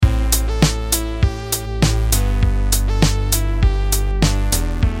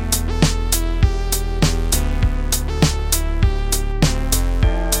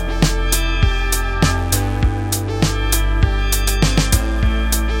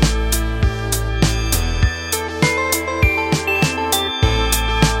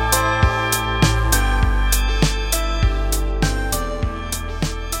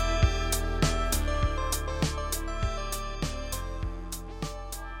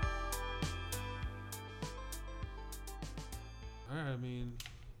I mean,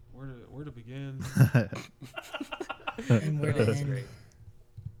 where to begin? And where to That's end. great.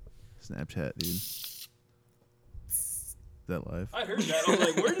 Snapchat, dude. Is that live? I heard that. I was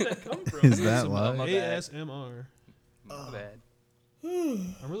like, where did that come from? Is that Some, live? my bad. ASMR. My bad.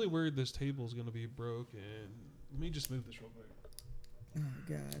 I'm really worried this table's gonna be broken. Let me just move this real quick. Oh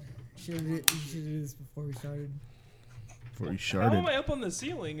god. You should do this before we started. Before you How am sharded. I up on the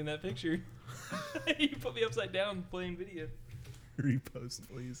ceiling in that picture? You put me upside down playing video. Repost,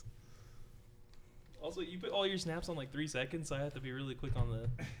 please. Also, you put all your snaps on like 3 seconds, so I have to be really quick on the.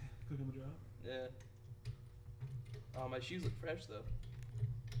 Click on the drop. Yeah. Oh, my shoes look fresh though.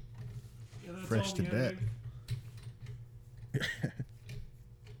 Yeah, that's Fresh all to we death. edited.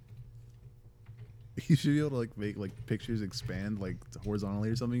 You should be able to like make like pictures expand like horizontally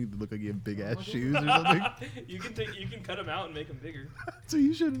or something to look like you have big ass shoes or something. you can cut them out and make them bigger. That's what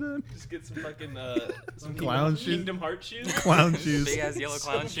you should have done. Just get some fucking some Clown shoes? Kingdom Hearts shoes. Clown shoes. Big ass yellow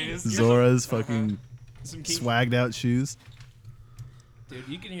clown shoes. Zora's fucking Some swagged out shoes. Dude,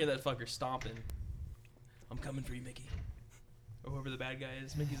 you can hear that fucker stomping. I'm coming for you, Mickey. Or whoever the bad guy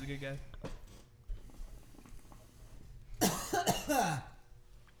is. Mickey's a good guy.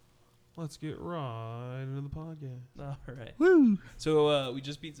 Let's get right into the podcast. All right. Woo. So we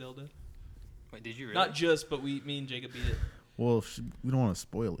just beat Zelda. Wait, did you really? Not just, but me and Jacob beat it. Well, we don't want to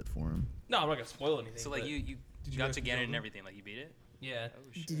spoil it for him. No, I'm not gonna spoil anything. So like but you Did you got guys to beat Ganon and Zelda? everything. Like you beat it. yeah. Oh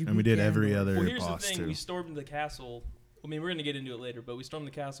shit. Did you And we beat did Ganon? every other Well, here's the boss thing. too. We stormed the castle. I mean, we're gonna get into it later, but we stormed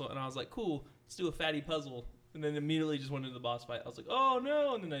the castle, and I was like, "Cool, let's do a fatty puzzle." And then immediately just went into the boss fight. I was like, "Oh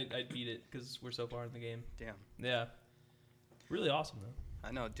no!" And then I beat it because we're so far in the game. Damn. Yeah, really awesome though.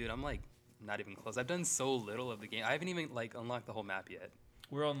 I know, dude. I'm like not even close. I've done so little of the game. I haven't even like unlocked the whole map yet.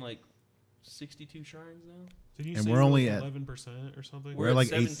 We're on like 62 shrines now. Did you And say we're you're only like at- 11% or something? We're at like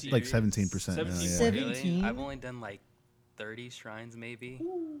 17. 17% now. 17. Yeah. Seven- Really? 17? I've only done like 30 shrines maybe,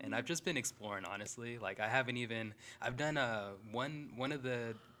 and I've just been exploring honestly. Like I haven't even. I've done one of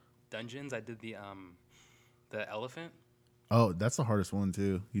the dungeons. I did the elephant. Oh, that's the hardest one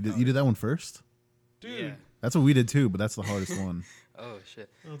too. You did that one first? Dude, Yeah. That's what we did too, but that's the hardest one. Oh shit.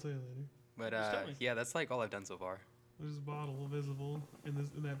 I'll tell you later. But Just tell me. yeah, that's like all I've done so far. There's a bottle visible in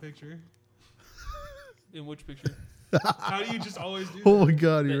that picture. In which picture? How do you just always do Oh my that?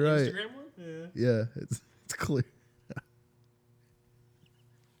 god, The you're right. Instagram one? Yeah. Yeah, it's clear.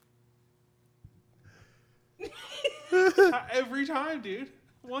 Every time, dude.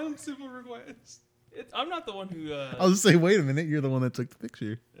 One simple request. I'm not the one who. I was just say, wait a minute, you're the one that took the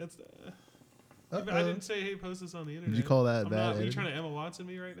picture. That's. Uh-oh. I didn't say, hey, post this on the internet. Did you call that I'm bad not, Are you editing? trying to Emma Watson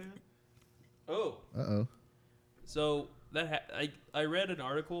me right now? Oh, Uh-oh. so that I read an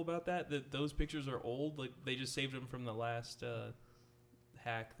article about that those pictures are old. Like they just saved them from the last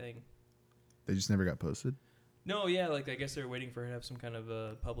hack thing. They just never got posted? No, yeah, like I guess they were waiting for it to have some kind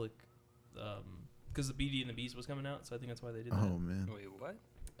of public, because the Beauty and the Beast was coming out, so I think that's why they did Oh, man. Wait, what?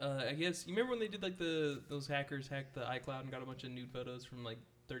 that. I guess you remember when they did like those hackers hacked the iCloud and got a bunch of nude photos from like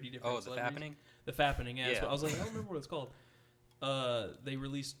 30 different. Oh, the celebrities? fappening. The fappening, yeah. That's Yeah. what, I was like, I don't remember what it's called. They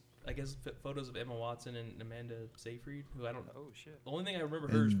released, I guess, photos of Emma Watson and Amanda Seyfried, who I don't know. Oh shit. The only thing I remember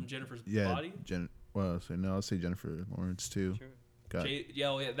her is And, from Jennifer's Yeah. Body. Well, so no, I'll say Jennifer Lawrence too. Sure. God.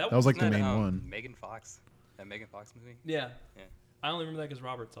 Yeah, That was like the Isn't that, main one. Megan Fox. That Megan Fox movie. Yeah. Yeah. I only remember that because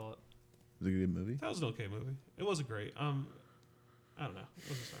Robert saw it. Was it a good movie? That was an okay movie. It wasn't great. I don't know. It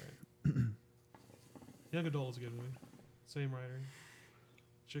was just alright. Young Adult was a good movie. Same writer.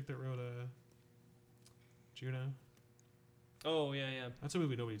 Chick that wrote Juno. Oh yeah, yeah. That's a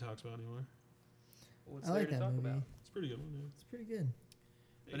movie nobody talks about anymore. What's I there like to that talk movie. about? It's a pretty good one. Yeah. It's pretty good.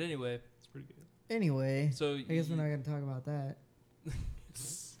 But anyway, It's pretty good. Anyway, so I guess we're not going to talk about that.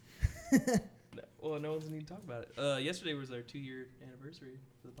 well, no one's need to talk about it. Yesterday was our 2-year anniversary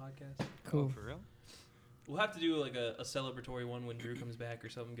for the podcast. Cool. Oh, for real? We'll have to do like a celebratory one when Drew comes back or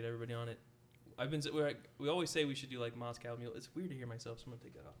something. Get everybody on it. We always say we should do like Moscow Mule. It's weird to hear myself, so I'm gonna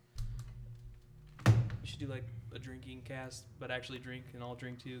take that off. We should do like a drinking cast, but actually drink and I'll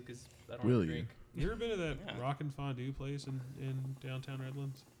drink too because I don't Really? drink. You ever been to that Yeah. Rockin' Fondue place in downtown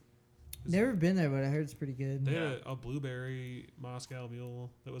Redlands? It's- Never been there, but I heard it's pretty good. They had a blueberry Moscow Mule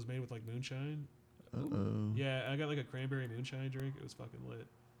that was made with like moonshine. Uh-oh. Yeah, I got like a cranberry moonshine drink. It was fucking lit.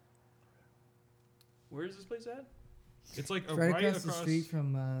 Where is this place at? It's like It's right across the street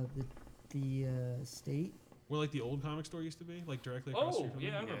from the state. where like the old comic store used to be, like directly across the Oh street from yeah,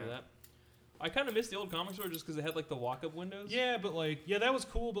 I it. remember Yeah. that. I kind of missed the old comic store just because it had like the walk-up windows. Yeah, but like that was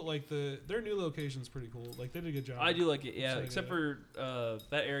cool. But like their new location's pretty cool. Like they did a good job. I do like it. Yeah, So, except for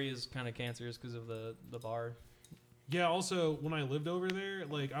that area is kind of cancerous because of the bar. Yeah, also, when I lived over there,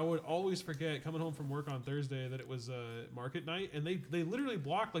 like, I would always forget coming home from work on Thursday that it was market night, and they literally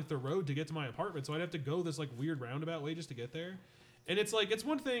blocked, like, the road to get to my apartment, so I'd have to go this, like, weird roundabout way just to get there. And it's, like, it's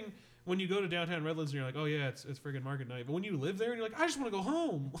one thing when you go to downtown Redlands and you're like, oh, yeah, it's friggin' market night. But when you live there and you're like, I just want to go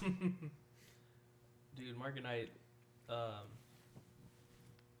home. Dude, market night,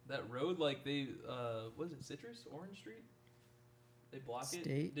 that road, like, they, what is it, Citrus? Orange Street? They block it.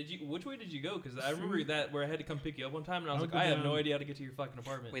 State? Did you? Which way did you go? Because I remember that where I had to come pick you up one time, and I I was would like, go I have no down- idea how to get to your fucking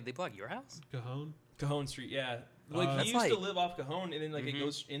apartment. Wait, they block your house? Cajon. Cajon Street, yeah. Like That's he used to like- live off Cajon, and then like it Mhm.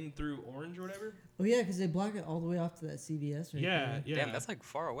 goes in through Orange or whatever. Oh yeah, because they block it all the way off to that CVS right Yeah, there. yeah. Damn, that's like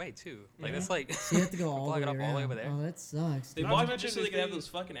far away too. Like Yeah. that's like So you have to go all block the it way off around. all the way over there. Oh, that sucks. They Not blocked to it just so mention they if could have they- those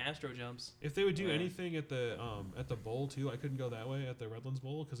fucking Astro jumps. If they would do Yeah. anything at the bowl too, I couldn't go that way at the Redlands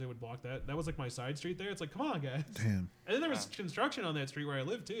Bowl because they would block that. That was like my side street there. It's like, come on, guys. Damn. And then there was Wow. construction on that street where I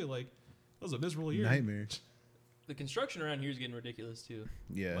lived too. Like, that was a miserable year. Nightmare. The construction around here is getting ridiculous too.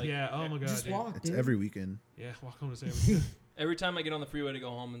 Yeah. Like, yeah. Oh my god. Just dude. walk, it's dude. every weekend. Yeah. Walk home to San Francisco. Every time I get on the freeway to go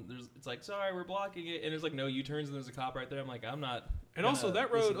home, and it's like, sorry, we're blocking it, and there's like no U-turns, and there's a cop right there. I'm like, I'm not. And also gonna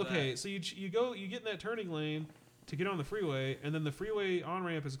that road. listen to Okay, that. so you get in that turning lane to get on the freeway, and then the freeway on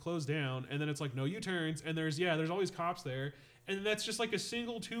ramp is closed down, and then it's like no U-turns, and there's always cops there, and that's just like a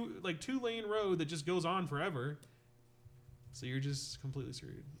single two lane road that just goes on forever. So you're just completely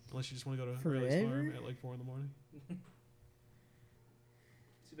screwed unless you just want to go to Riley's Forever? Farm at like 4 a.m.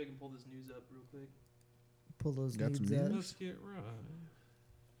 See if I can pull this news up real quick. Pull those Got some nudes out. news? Let's get right.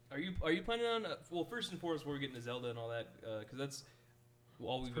 Are you planning on? Well, first and foremost, before we get into Zelda and all that, because that's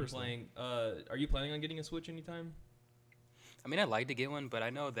all we've been personal. playing. Are you planning on getting a Switch anytime? I mean, I'd like to get one, but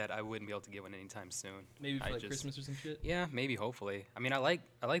I know that I wouldn't be able to get one anytime soon. Maybe for I like just- Christmas or some shit. Yeah, maybe, hopefully. I mean, I like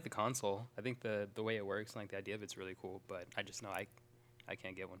the console. I think the way it works and like the idea of it's really cool, but I just know I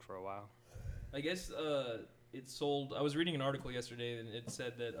can't get one for a while. I guess it sold. I was reading an article yesterday, and it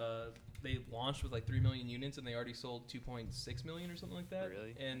said that they launched with like 3 million units, and they already sold 2.6 million or something like that.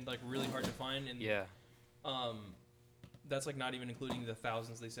 Really? And like really hard to find. And Yeah. that's like not even including the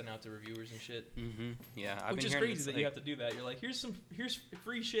thousands they sent out to reviewers and shit. Mm-hmm. Yeah. I've Which been is hearing crazy it's, that you have to do that. You're like, here's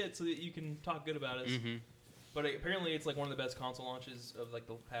free shit so that you can talk good about us. Mm-hmm. But apparently, it's like one of the best console launches of like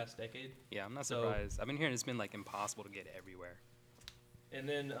the past decade. Yeah, I'm not So- surprised. I've been hearing it's been like impossible to get everywhere. And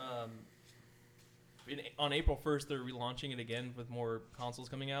then on April 1st, they're relaunching it again with more consoles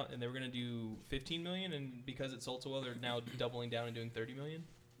coming out, and they were gonna do 15 million, and because it sold so well, they're now doubling down and doing 30 million.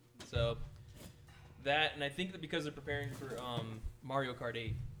 So that, and I think that because they're preparing for Mario Kart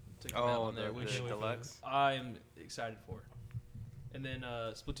 8 to come out on there, the which deluxe. I'm excited for. And then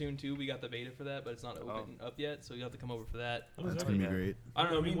Splatoon 2, we got the beta for that, but it's not open up yet, so you have to come over for that. What was That's that? gonna be Yeah. great. I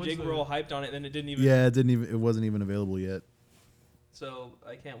don't know. I Me mean, and when's Jake were the- all hyped on it, then it didn't even. Yeah, it wasn't even available yet. So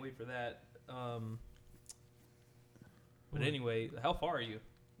I can't wait for that. But What? anyway, how far are you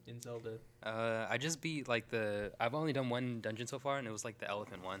in Zelda? I just beat like I've only done one dungeon so far, and it was like the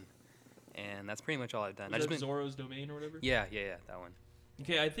elephant one, and that's pretty much all I've done. I Is just that been Zoro's Domain or whatever? yeah, that one.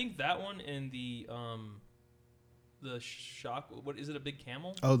 Okay, I think that one and the shock. What is it? A big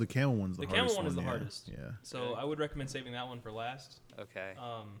camel? Oh, the camel one's The the camel hardest one is the yeah. hardest. Yeah. So Okay. I would recommend saving that one for last. Okay.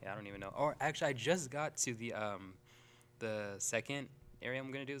 Um, Yeah, I don't even know. Or actually, I just got to the second area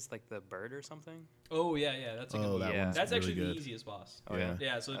I'm gonna do. It's like the bird or something. oh yeah, that's a good Oh, one. that Yeah. one's That's really actually good. the easiest boss. Oh Yeah.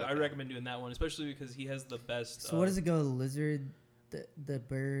 Yeah, so I Okay. recommend doing that one, especially because he has the best. So what does it go? The lizard, the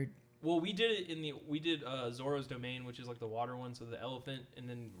bird. Well, we did it we did Zoro's Domain, which is like the water one, so the elephant, and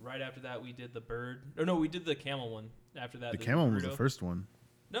then right after that we did the bird. Or no, we did the camel one after that. The camel one was the Naruto. first one.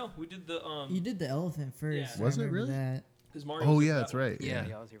 No, we did the You did the elephant first. Yeah. I Was it remember really? That. because Mario. Oh did yeah, that that's one. right. Yeah,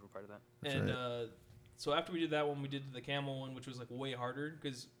 Yeah. I was here for part of that. That's And right. so after we did that one, we did the camel one, which was like way harder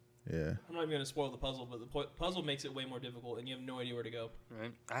because Yeah. I'm not even gonna spoil the puzzle, but the puzzle makes it way more difficult, and you have no idea where to go.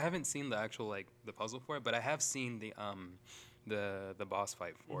 Right. I haven't seen the actual like the puzzle for it, but I have seen the boss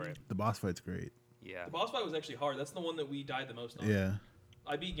fight for Mhm. it. The boss fight's great. Yeah. The boss fight was actually hard. That's the one that we died the most on. Yeah.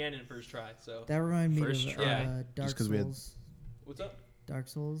 I beat Ganon first try. So That reminded me First of try. Dark 'cause we had- Souls. what's up? Dark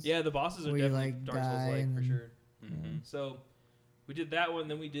Souls. Yeah, the bosses are Where you, definitely like, Dark Souls die like and for then- sure. Mm-hmm. So we did that one,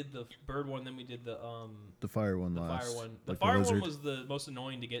 then we did the bird one, then we did the The fire one last. fire one. The like fire one lizard. was the most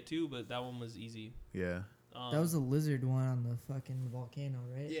annoying to get to, but that one was easy. Yeah. That was the lizard one on the fucking volcano,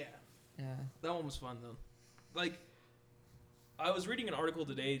 right? yeah. Yeah. That one was fun though. Like, I was reading an article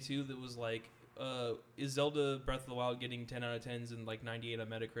today too that was like, is Zelda Breath of the Wild getting 10 out of 10s and like 98 on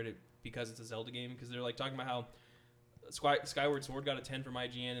Metacritic because it's a Zelda game? Because they're like talking about how Skyward Sword got a 10 from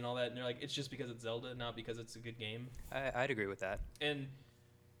IGN and all that, and they're like, it's just because it's Zelda, not because it's a good game. I'd agree with that. And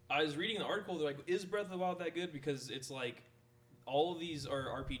I was reading the article, they're like, is Breath of the Wild that good? Because it's like all of these are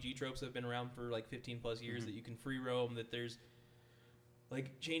RPG tropes that have been around for like 15 plus years. That you can free roam. That there's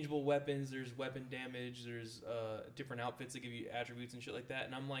like changeable weapons, there's weapon damage, there's different outfits that give you attributes and shit like that.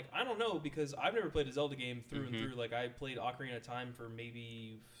 And I'm like, I don't know, because I've never played a Zelda game through and through. Like I played Ocarina of Time for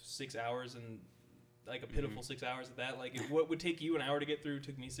maybe 6 hours, and like a pitiful 6 hours at that. Like what would take you an hour to get through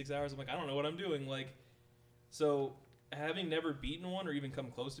took me 6 hours. I'm like, I don't know what I'm doing. Like, so having never beaten one or even come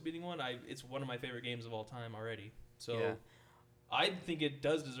close to beating one, it's one of my favorite games of all time already. So Yeah. I think it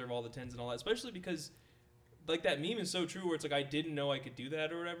does deserve all the 10s and all that, especially because like that meme is so true where it's like I didn't know I could do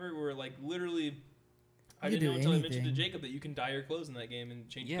that or whatever, where like literally I You can didn't know do until I mentioned to anything. Jacob that you can dye your clothes in that game and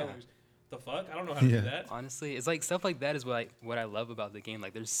change Yeah. colors. The fuck? I don't know how to do Yeah. that. Honestly, it's like stuff like that is what I love about the game.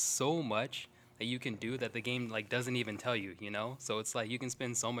 Like there's so much that you can do that the game like doesn't even tell you, you know? So it's like you can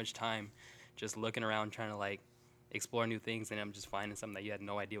spend so much time just looking around trying to like explore new things, and I'm just finding something that you had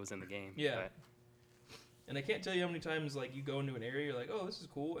no idea was in the game. Yeah. But, And I can't tell you how many times like you go into an area, you're like, oh, this is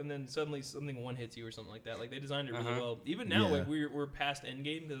cool, and then suddenly something one hits you or something like that. Like they designed it really well. Even now, Yeah. like we're past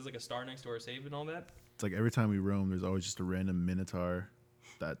endgame because there's like a star next to our save and all that. It's like every time we roam, there's always just a random Minotaur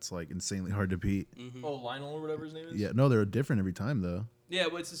that's like insanely hard to beat. Oh, Lionel or whatever his name is. Yeah, no, they're different every time though. Yeah,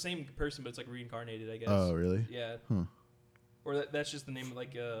 well, it's the same person, but it's like reincarnated, I guess. Oh, really? Yeah. Huh. Or that's just the name of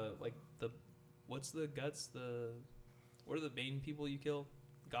like the what's the guts, what are the main people you kill?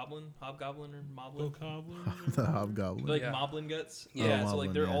 Goblin, Hobgoblin, or Moblin? Bokoblin. The Hobgoblin. Like Yeah. Moblin guts. Yeah. Yeah, Oh, so like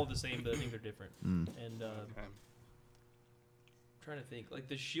Moblin, they're yeah. all the same, but I think they're different. Mm. And okay. trying to think, like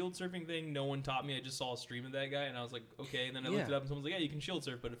the shield surfing thing, no one taught me. I just saw a stream of that guy, and I was like, okay. And then I looked Yeah. it up, and someone's like, yeah, you can shield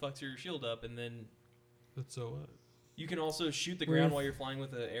surf, but it fucks your shield up. And then That's so what? you can also shoot the Where ground if- while you're flying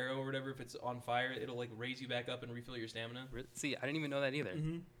with an arrow or whatever. If it's on fire, it'll like raise you back up and refill your stamina. See, I didn't even know that either.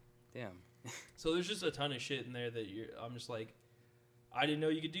 Mm-hmm. Damn. So there's just a ton of shit in there that I'm just like, I didn't know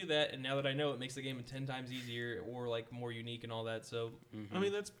you could do that, and now that I know, it makes the game 10 times easier or like more unique and all that. So I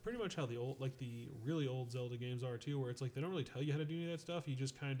mean, that's pretty much how the really old Zelda games are too, where it's like they don't really tell you how to do any of that stuff. You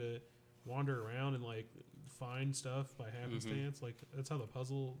just kind of wander around and like find stuff by happenstance. Like that's how the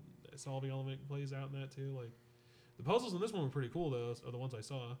puzzle solving element plays out in that too. Like the puzzles in this one were pretty cool though, are the ones I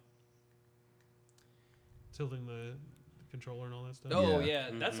saw. Tilting the controller and all that stuff. oh Yeah.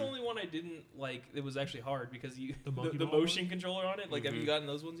 yeah, that's the only one I didn't like. It was actually hard because The the monkey the ball motion controller on it. Like, have you gotten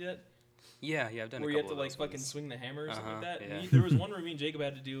those ones yet? Yeah, I've done Where a you have couple to of like those fucking ones. swing the hammer or something like that. yeah. There was one where me and Jacob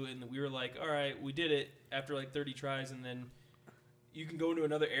had to do, and we were like, all right, we did it after like 30 tries, and then you can go into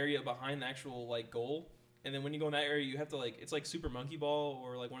another area behind the actual like goal, and then when you go in that area, you have to like, it's like Super Monkey Ball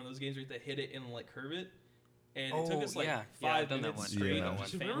or like one of those games where you have to hit it and like curve it. And it took Oh, us like yeah. 5 I've done that minutes one. straight. Yeah. of That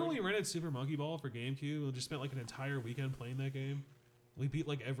just So remember failing. when we rented Super Monkey Ball for GameCube and just spent like an entire weekend playing that game? We beat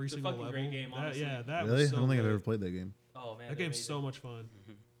like every It's a single fucking level. great game, That- honestly. yeah, that Really? was so I don't think I've good. ever played that game. Oh man, That they're game's amazing. so much fun.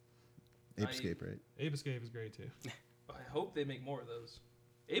 Ape I- Escape, right? Ape Escape is great too. I hope they make more of those.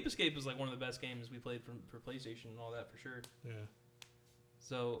 Ape Escape is like one of the best games we played for PlayStation and all that for sure. Yeah.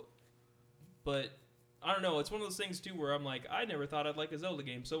 So, but I don't know. It's one of those things too where I'm like, I never thought I'd like a Zelda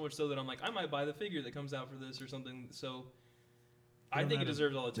game so much so that I'm like, I might buy the figure that comes out for this or something. So, I don't think it have to-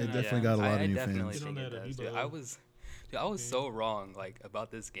 deserves all the They time. definitely got a lot I of new definitely fans. Get on think it that does, Amiibo dude. I was game. so wrong like about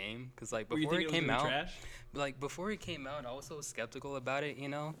this game because like Were you before thinking it came was gonna out, be trash? like before it came out, I was so skeptical about it, you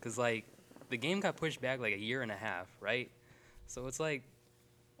know, because like the game got pushed back like a year and a half, right? So it's like,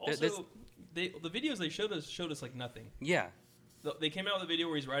 there's- Also, the videos they showed us like nothing. yeah, They came out with a video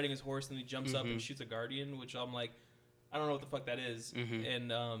where he's riding his horse and he jumps up Mhm. and shoots a guardian, which I'm like, I don't know what the fuck that is. Mhm.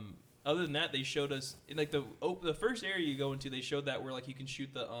 And other than that, they showed us in like the first area you go into. They showed that where like you can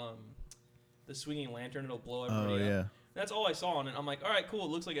shoot the swinging lantern. It'll blow Oh everybody up. yeah. That's all I saw on it. I'm like, all right, cool. It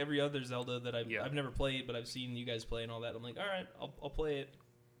looks like every other Zelda that Yeah. I've never played, but I've seen you guys play and all that. I'm like, all right, I'll play it.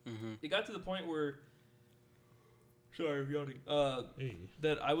 hmm It got to the point where, sorry, I'm yawning. Hey.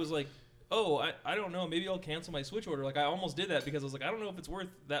 That I was like, oh, I don't know. Maybe I'll cancel my Switch order. Like I almost did that because I was like, I don't know if it's worth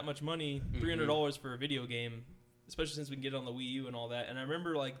that much money, $300 for a video game, especially since we can get it on the Wii U and all that. And I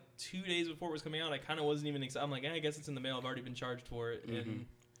remember like 2 days before it was coming out, I kind of wasn't even excited. I'm like, I guess it's in the mail. I've already been charged for it. And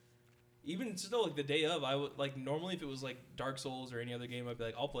even still, like the day of, I would like normally if it was like Dark Souls or any other game, I'd be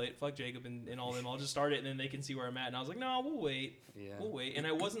like, I'll play it. Fuck Jacob and all them. I'll just start it and then they can see where I'm at. And I was like, no, we'll wait. yeah. We'll wait. And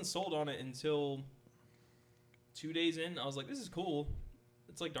I wasn't sold on it until 2 days in. I was like, this is cool.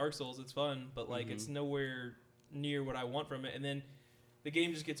 It's like Dark Souls. It's fun, but like it's nowhere near what I want from it. And then the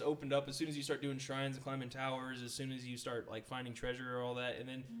game just gets opened up as soon as you start doing shrines and climbing towers, as soon as you start like finding treasure or all that. And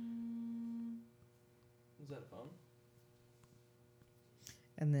then was that a phone?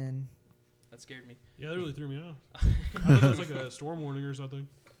 And then That scared me. Yeah, that really threw me off. I thought it was like a storm warning or something.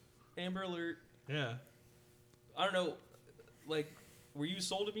 Amber Alert. Yeah. I don't know. Like were you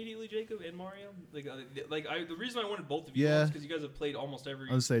sold immediately, Jacob and Mario? The reason I wanted both of you Yeah. is because you guys have played almost every.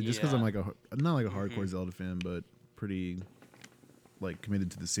 I would say just because I'm Yeah. like not like a hardcore Mhm. Zelda fan, but pretty like committed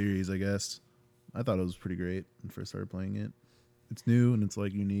to the series, I guess. I thought it was pretty great when I first started playing it. It's new and it's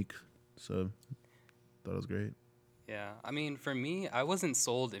like unique, so thought it was great. Yeah, I mean, for me, I wasn't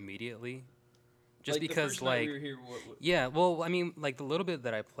sold immediately, just like, because the first night like we were here, what yeah, well, I mean, like the little bit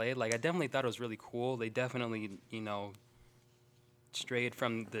that I played, like I definitely thought it was really cool. They definitely, strayed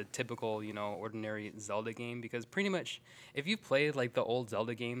from the typical, ordinary Zelda game because pretty much if you've played like the old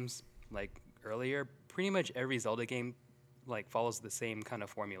Zelda games like earlier, pretty much every Zelda game like follows the same kind of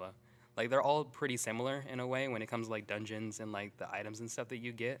formula. Like they're all pretty similar in a way when it comes to like dungeons and like the items and stuff that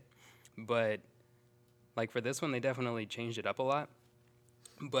you get. But like for this one they definitely changed it up a lot.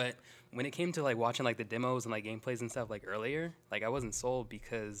 But when it came to like watching like the demos and like gameplays and stuff like earlier, like I wasn't sold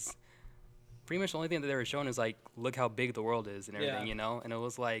because pretty much the only thing that they were showing is like look how big the world is and everything, Yeah. And it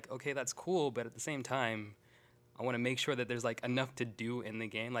was like, okay, that's cool, but at the same time I want to make sure that there's like enough to do in the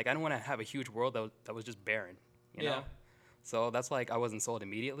game. Like I don't want to have a huge world that was just barren, you know? So that's like I wasn't sold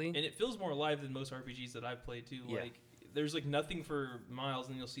immediately. And it feels more alive than most RPGs that I've played too. Yeah. Like there's like nothing for miles,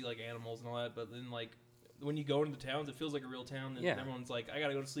 and you'll see like animals and all that. But then like when you go into the towns, it feels like a real town. And Yeah. everyone's like, "I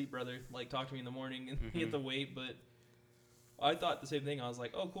gotta go to sleep, brother. Like talk to me in the morning," and you Mhm. have to wait. But I thought the same thing. I was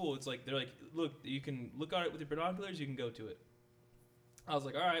like, "Oh, cool." It's like they're like, "Look, you can look at it with your binoculars. You can go to it." I was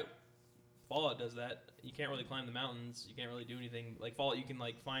like, "All right." Fallout does that. You can't really climb the mountains. You can't really do anything. Like Fallout, you can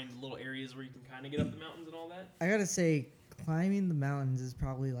like find little areas where you can kind of get up the mountains and all that. I gotta say, climbing the mountains is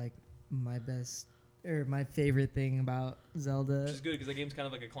probably like my best or my favorite thing about Zelda. Which is good because that game's kind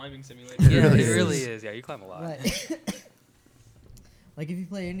of like a climbing simulator. Yeah, really it is. really is. Yeah, you climb a lot. Like, like if you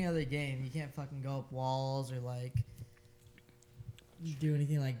play any other game, you can't fucking go up walls or like do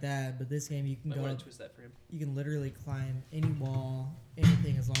anything like that. But this game, you can I go want up, to twist that for him. you can literally climb any wall,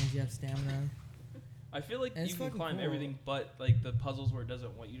 anything as long as you have stamina. I feel like And you it's can fucking climb cool. everything but like the puzzles where it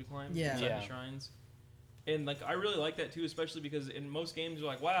doesn't want you to climb Yeah. inside Yeah. the shrines. And like I really like that too, especially because in most games you're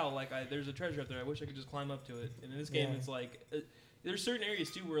like, wow, like there's a treasure up there. I wish I could just climb up to it. And in this game, Yeah. it's like there's certain areas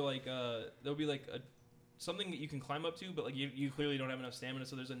too where like there'll be like something that you can climb up to, but like you clearly don't have enough stamina,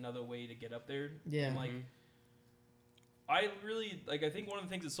 so there's another way to get up there. Yeah. And like Mhm. I really like. I think one of the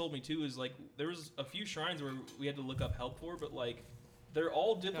things that sold me too is like there was a few shrines where we had to look up help for, but like they're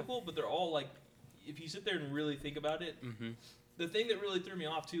all difficult, but they're all like if you sit there and really think about it, Mhm. the thing that really threw me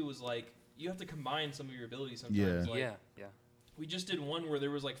off too was like you have to combine some of your abilities sometimes. Yeah. Like, Yeah. we just did one where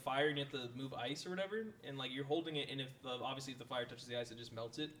there was like fire and you have to move ice or whatever, and like you're holding it, and if obviously if the fire touches the ice, it just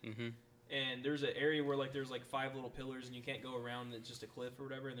melts it. Mhm. And there's an area where like there's like 5 little pillars and you can't go around. It's just a cliff or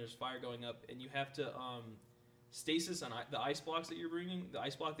whatever, and there's fire going up, and you have to stasis on the ice blocks that you're bringing, the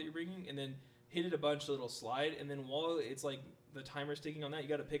ice block that you're bringing, and then hit it a bunch so it'll slide. And then while it's like the timer's ticking on that, you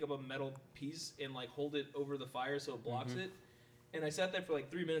got to pick up a metal piece and like hold it over the fire so it blocks Mhm. it. And I sat there for like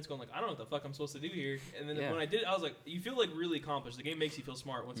 3 minutes going like, I don't know what the fuck I'm supposed to do here. And then Yeah. when I did, I was like, you feel like really accomplished. The game makes you feel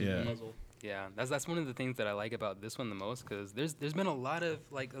smart once you do Yeah. the puzzle. Yeah, that's one of the things that I like about this one the most because there's been a lot of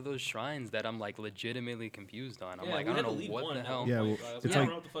like of those shrines that I'm like legitimately confused on. I'm like we I had don't to know leave what one the at hell. one Yeah, point. well, I was it's I don't like-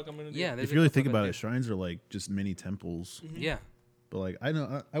 know what the fuck I'm gonna do. Yeah, there's If a you really couple think that about they- it, shrines are like just mini temples. Mhm. Yeah, But like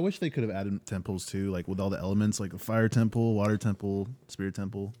I wish they could have added temples too, like with all the elements, like a fire temple, water temple, spirit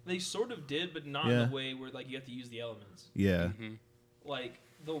temple. They sort of did, but not Yeah. in a way where like you have to use the elements. Yeah, Mhm. Like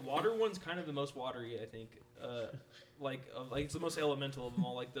the water one's kind of the most watery, I think. Like it's the most elemental of them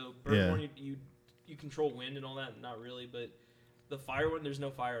all. Like the bird Yeah. one, you control wind and all that. Not really, but the fire one, there's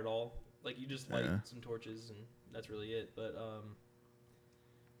no fire at all. Like you just light Yeah. some torches and that's really it. But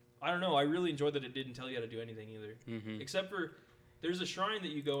I don't know. I really enjoyed that it didn't tell you how to do anything either, Mhm. except for there's a shrine that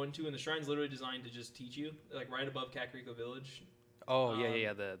you go into, and the shrine's literally designed to just teach you, like right above Kakariko Village. Oh yeah, Um,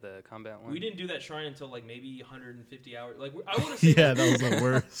 yeah, the combat one. We didn't do that shrine until like maybe 150 hours. Like I want to say, yeah, that was the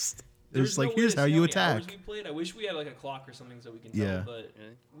worst. It there's was no like, way here's to how see you many hours attack. we played. I wish we had like a clock or something so we can tell. Yeah. But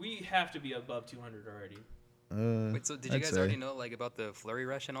Really? we have to be above 200 already. Wait, so did you I'd guys say. already know like about the flurry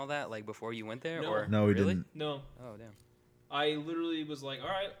rush and all that like before you went there? No. Or No, we really? didn't. No, Oh damn. I literally was like, all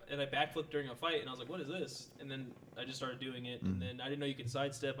right, and I backflipped during a fight, and I was like, what is this? And then I just started doing it, and Mhm. then I didn't know you could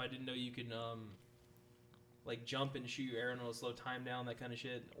sidestep. I didn't know you could like jump and shoot your arrow and it'll slow time down, that kind of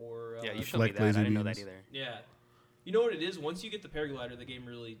shit. Or Yeah, you showed Fleck me that. I laser didn't know that beams. either. yeah. You know what it is? Once you get the paraglider, the game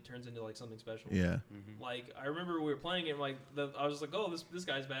really turns into like something special. Yeah, Mhm. Like I remember we were playing it, like I was like, oh, this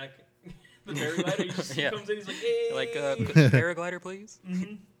guy's back. The paraglider, he just Yeah. comes in, he's like, hey, Like paraglider, please.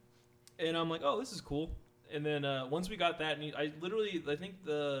 hmm And I'm like, oh, this is cool. And then once we got that, and I think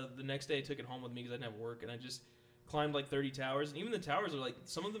the next day I took it home with me because I didn't have work, and I just climbed like 30 towers, and even the towers are like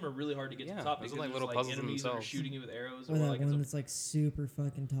some of them are really hard to get to Yeah, the top those because are like there's little puzzles enemies that are themselves. shooting you with arrows. Or Or that like one that's like super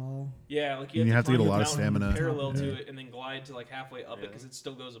fucking tall. yeah, like And you have to get climb a the lot of mountain stamina. parallel to Yeah. it, and then glide to like halfway up it Really? because it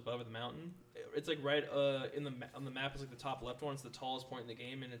still goes above the mountain. It's like right on the map is like the top left one. It's the tallest point in the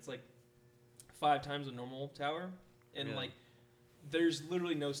game, and it's like 5 times a normal tower, and Really? like there's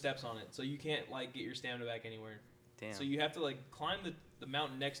literally no steps on it, so you can't like get your stamina back anywhere. Damn. So you have to like climb the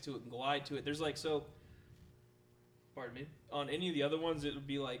mountain next to it and glide to it. There's like pardon me. On any of the other ones, it would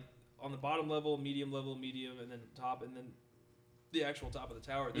be like on the bottom level, medium, and then top, and then the actual top of the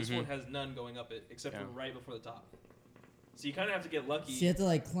tower. This Mhm. one has none going up it except for Yeah. right before the top. So you kind of have to get lucky. So you have to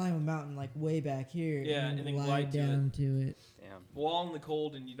like climb a mountain like way back here. Yeah, and and then glide glide to down to it. Damn. While in the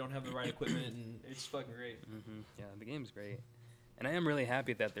cold and you don't have the right equipment, and it's fucking great. Yeah, the game's great, and I am really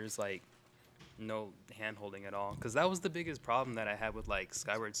happy that there's like no hand holding at all, because that was the biggest problem that I had with like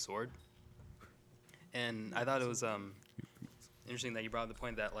Skyward Sword. And I thought it was interesting that you brought up the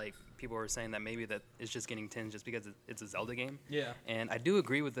point that like people were saying that maybe that it's just getting 10 just because it's a Zelda game. Yeah. And I do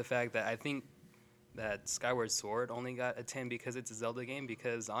agree with the fact that I think that Skyward Sword only got a 10 because it's a Zelda game,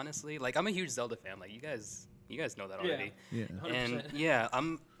 because honestly, like I'm a huge Zelda fan. Like you guys know that already. Yeah. 100%. And yeah,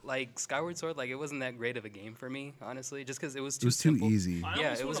 I'm like Skyward Sword, like it wasn't that great of a game for me, honestly, just because it was It too was too simple. easy. I Yeah,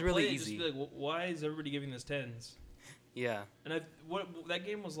 almost it was wanna really play it just to easy. be like, why is everybody giving this 10s? Yeah, And that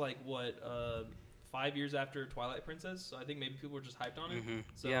game was like 5 years after Twilight Princess, so I think maybe people were just hyped on it.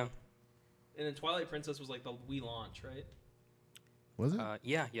 So, yeah, And then Twilight Princess was like the Wii launch, right? Was it?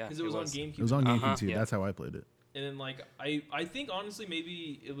 yeah. Because it was on GameCube. It was on GameCube Uh-huh, too. yeah. That's how I played it. And then like I think honestly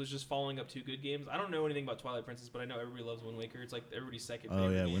maybe it was just following up 2 good games. I don't know anything about Twilight Princess, but I know everybody loves Wind Waker. It's like everybody's second Oh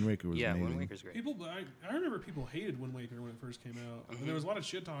favorite yeah, game. Wind Waker was Yeah, amazing. Wind Waker's great. People, I remember people hated Wind Waker when it first came out, and there was a lot of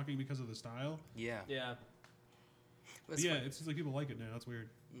shit talking because of the style. Yeah, Yeah. But yeah, it seems like people like it now. It's weird.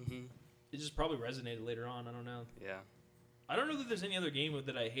 Mm-hmm. It just probably resonated later on. I don't know. Yeah. I don't know that there's any other game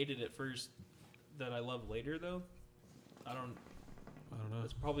that I hated at first that I love later though. I don't know.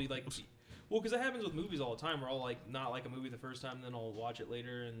 It's probably like, well, because that happens with movies all the time. Where I'll like not like a movie the first time, then I'll watch it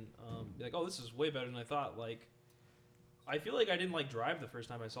later and be like, oh, this is way better than I thought. Like, I feel like I didn't like Drive the first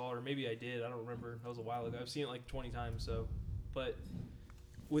time I saw it, or maybe I did. I don't remember. That was a while ago. I've seen it like 20 times. So, but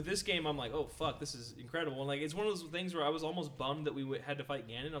with this game, I'm like, oh fuck, this is incredible. And like, it's one of those things where I was almost bummed that we had to fight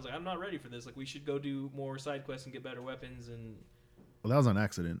Ganon. I was like, I'm not ready for this. Like, we should go do more side quests and get better weapons. And Well, that was on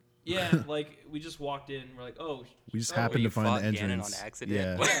accident. yeah, like we just walked in. We're like, oh. We just oh, happened you to find fought the Ganon entrance. on accident.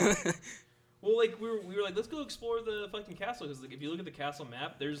 Yeah. Well, like we were like, let's go explore the fucking castle, because like if you look at the castle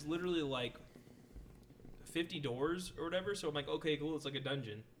map, there's literally like 50 doors or whatever. So I'm like, okay, cool, it's like a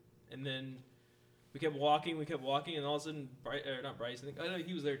dungeon. And then we kept walking, and all of a sudden, not Bryce, I know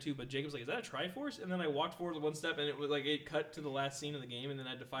he was there too, but Jacob's like, is that a Triforce? And then I walked forward one step, and it was like it cut to the last scene of the game, and then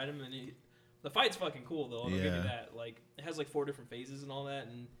I had to fight him. And the fight's fucking cool though. I'll give you Yeah. that. Like it has like 4 different phases and all that,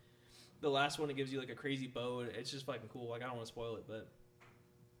 and the last one it gives you like a crazy bow, and it's just fucking cool. Like I don't want to spoil it, but.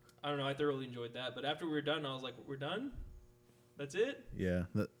 I don't know. I thoroughly enjoyed that. But after we were done, I was like, we're done? That's it? Yeah,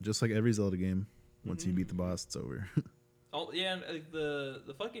 just like every Zelda game. Once you beat the boss, it's over. Yeah, and like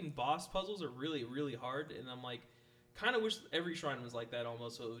the fucking boss puzzles are really, really hard. And I'm like, kind of wish every shrine was like that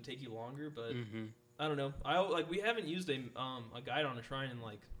almost, so it would take you longer. But I don't know. We haven't used a guide on a shrine in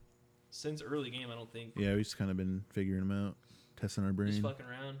like since early game, I don't think. Yeah, we just kind of been figuring them out, testing our brain. Just fucking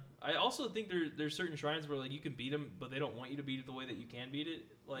around. I also think there's certain shrines where like you can beat them, but they don't want you to beat it the way that you can beat it.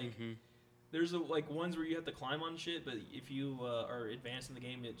 Like there's like ones where you have to climb on shit, but if you are advanced in the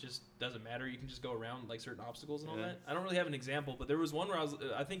game, it just doesn't matter. You can just go around like certain obstacles and all that. I don't really have an example, but there was one where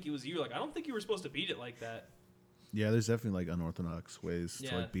I think it was you. Like I don't think you were supposed to beat it like that. Yeah, there's definitely like unorthodox ways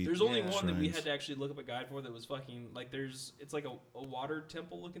to like beat. There's only Yeah. one that we shrines. had to actually look up a guide for that was fucking like it's like a water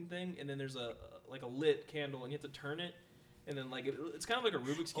temple looking thing, and then there's a lit candle, and you have to turn it. And then, like, it's kind of like a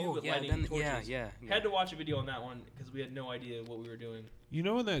Rubik's Cube with lighting torches. yeah. Had to watch a video on that one because we had no idea what we were doing. You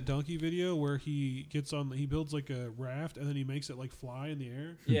know, in that donkey video where he builds like a raft and then he makes it like fly in the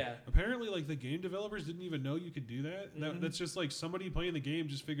air. Yeah. Apparently, like the game developers didn't even know you could do that. That's just like somebody playing the game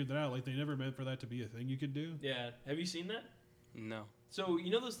just figured that out. Like they never meant for that to be a thing you could do. Yeah. Have you seen that? No. So, you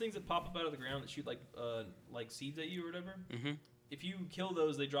know those things that pop up out of the ground that shoot like seeds at you or whatever? Mm-hmm. If you kill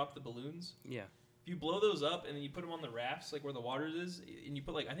those, they drop the balloons. Yeah. If you blow those up and then you put them on the rafts, like where the water is, and you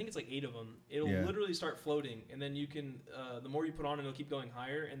put I think it's like 8 of them, it'll Yeah. literally start floating. And then you can, the more you put on, it'll keep going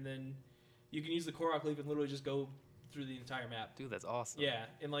higher. And then you can use the Korok leaf and literally just go through the entire map. Dude, that's awesome. Yeah,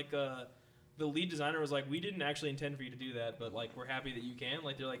 and like the lead designer was like, we didn't actually intend for you to do that, but like we're happy that you can.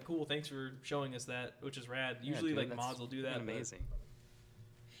 Like they're like, cool, thanks for showing us that, which is rad. Yeah, Usually dude, like that's mods will do that. Amazing.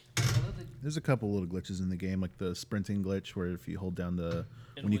 I love There's a couple little glitches in the game, like the sprinting glitch, where if you hold down the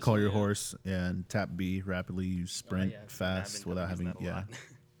And when you call whistle, your yeah. horse and tap B rapidly, you sprint Oh, yeah. fast I've been without using having. that a Yeah, lot.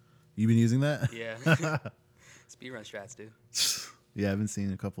 you been using that? Yeah. Speedrun strats, dude. Yeah, I've been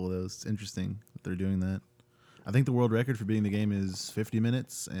seeing a couple of those. It's interesting that they're doing that. I think the world record for beating the game is 50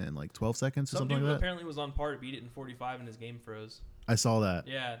 minutes and like 12 seconds or Some something dude like that. apparently was on par to beat it in 45 and his game froze. I saw that.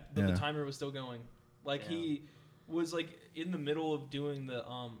 Yeah, but Yeah. the timer was still going. Like Yeah. he was like in the middle of doing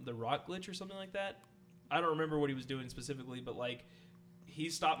the rock glitch or something like that. I don't remember what he was doing specifically, but like he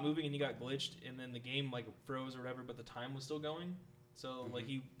stopped moving and he got glitched, and then the game like froze or whatever, but the time was still going. So like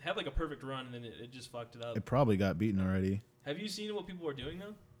he had like a perfect run, and then it just fucked it up. It probably got beaten already. Have you seen what people are doing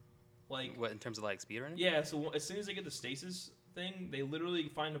though? Like What in terms of like speedrunning? yeah, so as soon as they get the stasis thing, they literally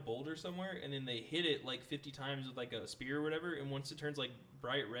find a boulder somewhere and then they hit it like 50 times with like a spear or whatever, and once it turns like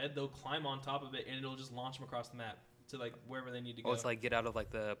bright red, they'll climb on top of it and it'll just launch them across the map to like wherever they need to go. Oh, it's like get out of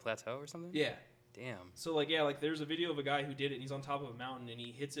like the plateau or something. yeah. Damn. So like yeah, like there's a video of a guy who did it and he's on top of a mountain and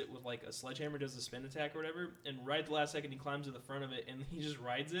he hits it with like a sledgehammer, does a spin attack or whatever, and right at the last second he climbs to the front of it and he just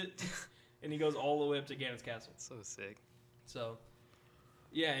rides it and he goes all the way up to Ganon's castle. So sick. So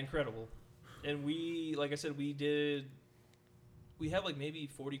yeah, incredible. And we, like I said, we have like maybe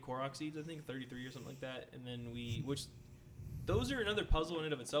 40 Korok seeds, I think 33 or something like that, and then which those are another puzzle in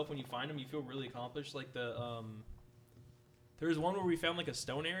and of itself. When you find them, you feel really accomplished. Like there was one where we found like a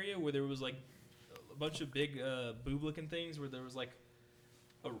stone area where there was like a bunch of big boob looking things where there was like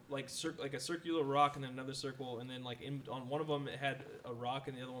a circular rock and then another circle, and then like on one of them it had a rock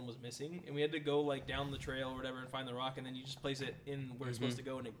and the other one was missing, and we had to go like down the trail or whatever and find the rock, and then you just place it in where it's supposed to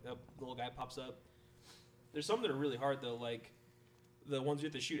go, and a little guy pops up. There's some that are really hard though, like the ones you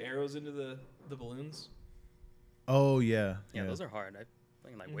have to shoot arrows into the balloons. Oh yeah. Yeah, those are hard. I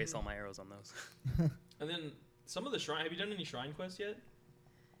can like waste Mhm. all my arrows on those. And then some of the shrine. Have you done any shrine quests yet?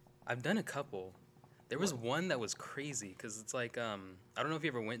 I've done a couple. There was one that was crazy because it's like I don't know if you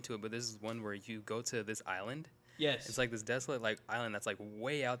ever went to it, but this is one where you go to this island. Yes. It's like this desolate like island that's like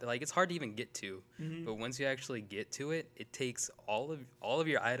way out there. Like it's hard to even get to. Mhm. But once you actually get to it, it takes all of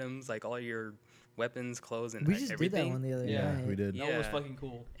your items, like all your weapons, clothes, and We just did that everything. one the other Yeah, night. we did. that one was Yeah. fucking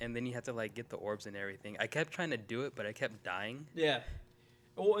cool. And then you have to like get the orbs and everything. I kept trying to do it, but I kept dying. Yeah.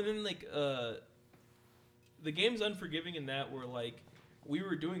 Oh, and then like the game's unforgiving in that where like we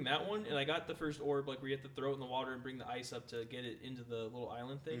were doing that one and I got the first orb like where you have to throw it in the water and bring the ice up to get it into the little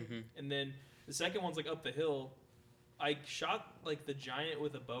island thing. Mhm. And then the second one's like up the hill. I shot like the giant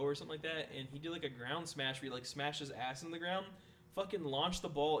with a bow or something like that, and he did like a ground smash where he like smashed his ass in the ground, fucking launched the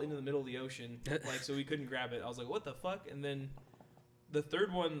ball into the middle of the ocean, like so we couldn't grab it. I was like, what the fuck? And then the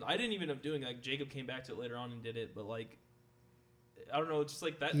third one I didn't even end up doing. Like Jacob came back to it later on and did it, but like I don't know, it's just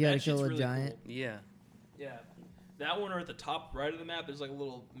like that. You gotta that shit's kill a really giant. Cool. Yeah. Yeah, that one or at the top right of the map, there's like a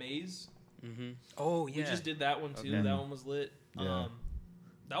little maze. Mhm. Oh yeah. We just did that one too. Okay. That one was lit. Yeah.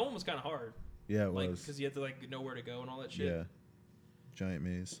 That one was kind of hard, Yeah, it like was. because you have to like know where to go and all that shit. Yeah. Giant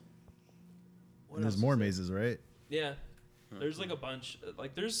maze. What And there's else more is there? mazes, right? Yeah, there's like a bunch.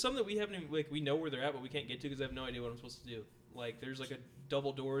 Like there's some that we haven't even, like we know where they're at, but we can't get to because I have no idea what I'm supposed to do. Like there's like a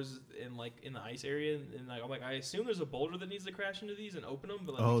double doors in like in the ice area, and like I'm like I assume there's a boulder that needs to crash into these and open them,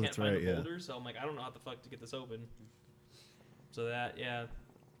 but like Oh, we can't that's find right, a yeah. boulder, so I'm like I don't know how the fuck to get this open. So that yeah.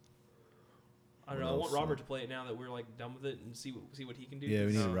 I don't What know. I want else, Robert to play it now that we're like done with it and see what he can do. Yeah,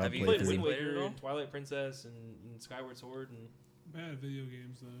 we need a Have Rob you He played Has he Wind played it at Waker all? and Twilight Princess and Skyward Sword and Bad video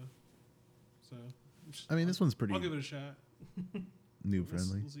games though. So I mean, this one's pretty I'll give it a shot. new We'll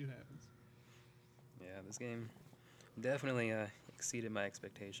friendly. see what happens. Yeah, this game definitely exceeded my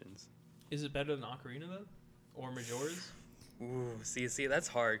expectations. is it better than Ocarina though, or Majora's? Ooh, see, that's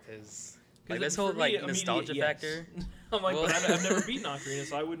hard because 'Cause like this for whole me, like immediate nostalgia yes. factor. I'm like, Well- but I've never beaten Ocarina,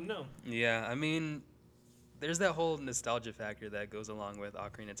 so I wouldn't know. Yeah, I mean, there's that whole nostalgia factor that goes along with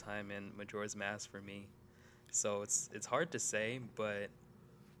Ocarina of Time and Majora's Mask for me. So it's hard to say, but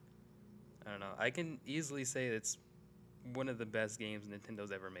I don't know. I can easily say it's one of the best games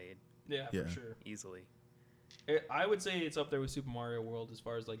Nintendo's ever made, Yeah, Yeah. for sure. easily. I would say it's up there with Super Mario World as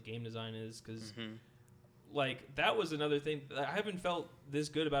far as like game design is, because Hmm. like that was another thing. I haven't felt this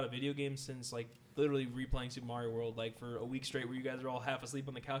good about a video game since like literally replaying Super Mario World like for a week straight, where you guys are all half asleep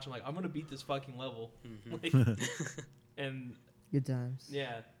on the couch. I'm like, I'm gonna beat this fucking level, like, and Good times.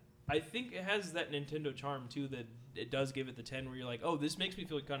 yeah, I think it has that Nintendo charm too, that it does give it the 10 where you're like, oh, this makes me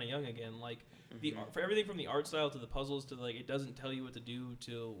feel kind of young again. Like the art, for everything from the art style to the puzzles to like it doesn't tell you what to do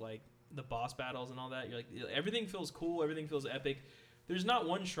to like the boss battles and all that. You're like everything feels cool, everything feels epic. There's not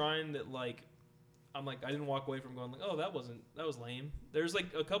one shrine that like I'm like I didn't walk away from going like, oh, that was lame. There's like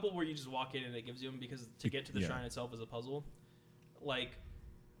a couple where you just walk in and it gives you them because to get to the Yeah. shrine itself is a puzzle. Like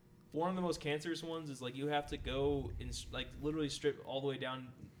one of the most cancerous ones is like you have to go and like literally strip all the way down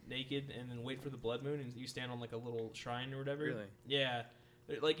naked and then wait for the blood moon, and you stand on like a little shrine or whatever. Really? Yeah.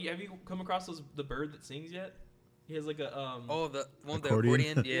 Like, have you come across the bird that sings yet? He has like a Oh, the one with the Accordion?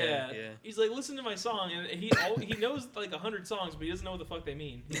 accordion. Yeah, yeah. He's like, listen to my song, and he knows like 100 songs, but he doesn't know what the fuck they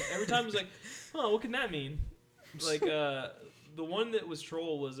mean. Every time he's like, oh, what can that mean? Like the one that was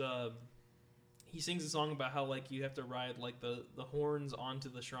troll was he sings a song about how like you have to ride like the horns onto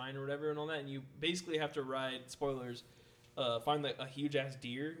the shrine or whatever and all that, and you basically have to ride, spoilers, find like a huge ass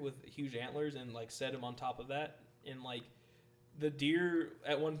deer with huge antlers and like set him on top of that, and like the deer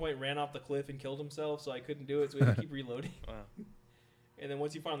at one point ran off the cliff and killed himself, so I couldn't do it, so we had to keep reloading. Wow. And then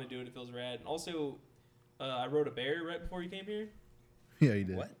once you finally do it, it feels rad. And also, I rode a bear right before you came here. Yeah, you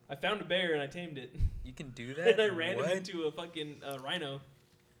did. What? I found a bear and I tamed it. You can do that? And I ran What? him into a fucking rhino.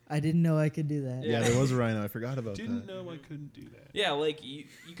 I didn't know I could do that. Yeah, there was a rhino. I forgot about Didn't that. know I couldn't do that. Yeah, like you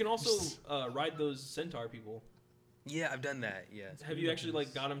can also ride those centaur people. Yeah, I've done that. Yeah. Have you actually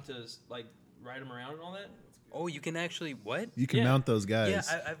like got them to like ride them around and all that? Oh, you can actually what? You can Yeah. mount those guys.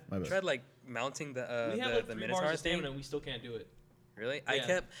 Yeah, My I've bad. tried like mounting the We have like the 3 bars Minotaur of thing. stamina and we still can't do it. Really?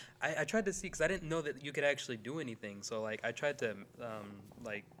 Yeah. I tried to see because I didn't know that you could actually do anything. So like I tried to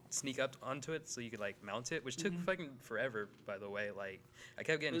like sneak up onto it so you could like mount it, which took fucking forever. By the way, like I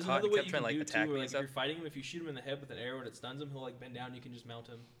kept getting There's caught another and way kept you trying can to like do attack too, me where and like if stuff. you're fighting him, if you shoot him in the head with an arrow and it stuns him, he'll like bend down and you can just mount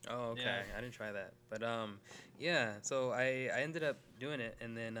him. Oh, okay. Yeah. I didn't try that. But yeah. So I ended up doing it,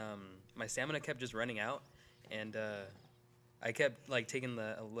 and then my stamina kept just running out, and I kept like taking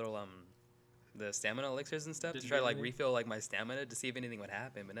the stamina elixirs and stuff Didn't to try to do like anything? refill like my stamina to see if anything would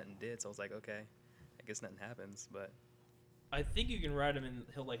happen, but nothing did. So I was like, okay, I guess nothing happens. But I think you can ride him and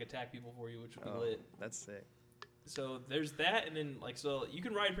he'll like attack people for you, which would be oh, lit. that's sick. So there's that, and then like so you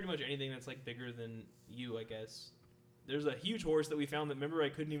can ride pretty much anything that's like bigger than you, I guess. There's a huge horse that we found that remember I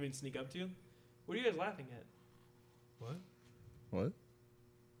couldn't even sneak up to. What are you guys laughing at? What? What?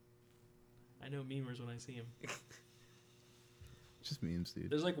 I know memers when I see him. Just memes, dude.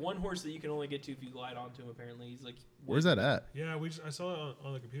 There's like one horse that you can only get to if you glide onto him. Apparently, he's like. Where's that at? Yeah, I saw it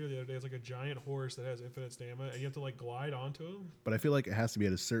on the computer the other day. It's like a giant horse that has infinite stamina, and you have to like glide onto him. But I feel like it has to be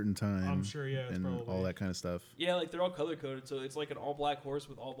at a certain time. I'm sure, yeah, it's and probably. all that kind of stuff. Yeah, like they're all color coded, so it's like an all black horse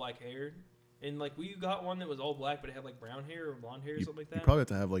with all black hair. And like we got one that was all black, but it had like brown hair or blonde hair or You, something like you that. probably have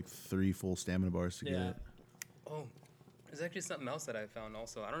to have like 3 full stamina bars to get Yeah. it. Oh, there's actually something else that I found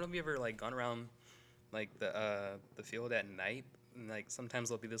also. I don't know if you ever like gone around like the field at night, and like sometimes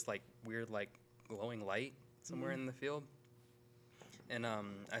there'll be this like weird like glowing light somewhere in the field. And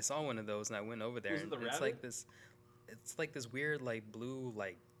I saw one of those and I went over there Was it and the it's rabbit? like this weird like blue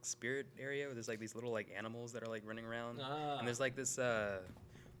like spirit area where there's like these little like animals that are like running around. Ah. And there's like this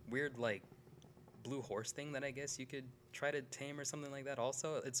weird like blue horse thing that I guess you could try to tame or something like that.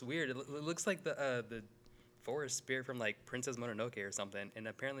 Also, it's weird. It looks like the forest spirit from like Princess Mononoke or something. And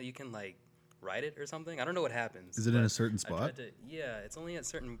apparently you can like ride it or something. I don't know what happens. Is it in but a certain I tried spot? to- yeah, it's only at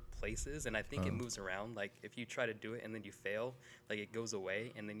certain places, and I think it Oh. moves around. Like if you try to do it and then you fail, like it goes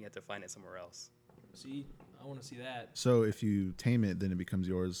away, and then you have to find it somewhere else. See, I want to see that. So if you tame it, then it becomes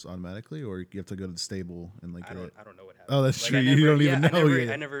yours automatically, or you have to go to the stable and like I get don't it. I don't know what happened. Oh, that's Like, true. I You never- don't even yeah, know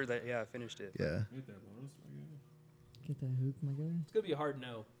yet. I never finished it. Yeah. Get that bonus, I guess. Get that hook, my guy. It's gonna be a hard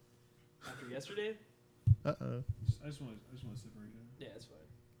no. After yesterday, Uh oh. I just want to separate it. yeah, it's fine.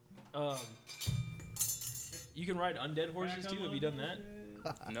 You can ride undead horses too. Have you done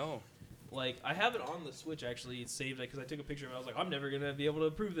that? No. Like I have it on the Switch actually. It's saved because I took a picture of it. I was like, I'm never gonna be able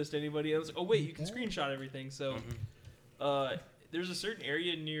to prove this to anybody. And I was like, oh wait, you can screenshot everything. So, there's a certain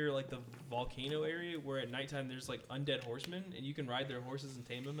area near like the volcano area where at nighttime there's like undead horsemen and you can ride their horses and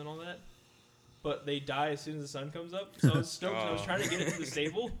tame them and all that. But they die as soon as the sun comes up. So I was stoked. And I was Oh. trying to get it to the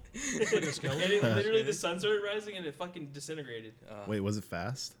stable, It's like a skeleton. and it literally the sun started rising and it fucking disintegrated. Wait, was it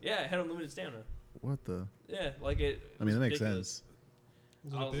fast? Yeah, it had unlimited stamina. What the? Yeah, like it. I mean, was that makes ridiculous. sense.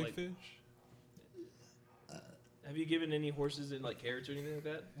 Was it I a was big like- fish? Have you given any horses in like carrots or anything like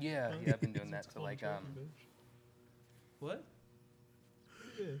that? Yeah, yeah, I've been doing that. So like What?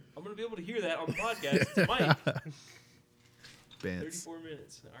 Yeah. I'm gonna be able to hear that on the podcast. It's Mike. Bants. 34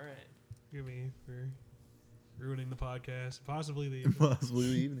 minutes. All right. Forgive me for ruining the podcast, possibly the. Possibly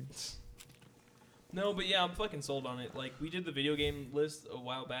the evening. No, but yeah, I'm fucking sold on it. Like we did the video game list a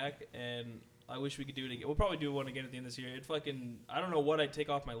while back, and I wish we could do it again. We'll probably do one again at the end of this year. It fucking I don't know what I'd take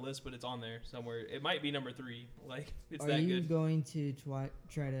off my list, but it's on there somewhere. It might be number 3. Like it's Are that you good. going to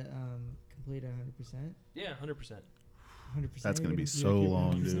try to complete 100%? Yeah, 100%. 100%. That's gonna be you're so keep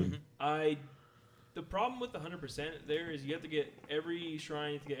long, 100%? dude. I The problem with the 100% there is you have to get every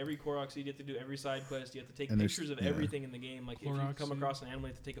shrine, you have to get every Korok seed, you have to do every side quest, you have to take And there's- pictures of yeah. everything in the game. Like if you Korok come seed. across an animal,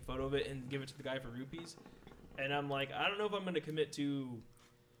 you have to take a photo of it and give it to the guy for rupees. And I'm like, I don't know if I'm going to commit to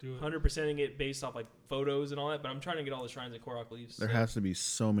Do it. 100%ing it based off like photos and all that, but I'm trying to get all the shrines and Korok leaves. There so- has to be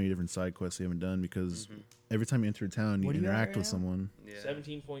so many different side quests you haven't done because Mhm. every time you enter a town, you What are you at interact right with now? someone. Yeah.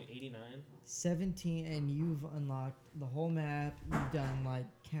 17.89. 17, and you've unlocked the whole map. You've done like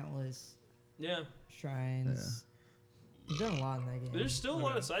countless Yeah. shrines. You've done a lot in that game. There's still a lot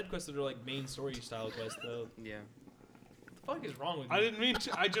Okay. of side quests that are like main story style quests though. Yeah. What the fuck is wrong with you? I didn't mean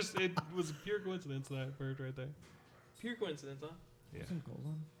to. It was pure coincidence that bird right there. Pure coincidence, huh? Yeah. Some gold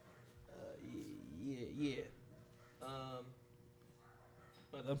one. Yeah.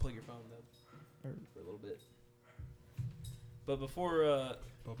 But unplug your phone though Or- for a little bit. But before,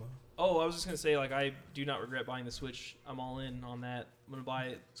 Bubba. oh, I was just gonna say like I do not regret buying the Switch. I'm all in on that. I'm gonna buy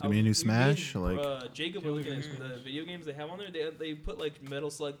it. It's gonna be a new We me Smash, and, like- Jacob Yeah, were we looking at can- the video games they have on there. They put like Metal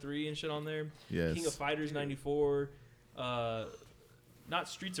Slug 3 and shit on there. Yes. King of Fighters 94. Not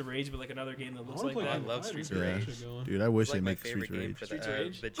Streets of Rage, but like another game that I looks wanna like play that. I King of love Fighters, Streets of get that Rage. shit going. Dude, I wish It's like they my make favorite Streets game Rage. for Streets the, of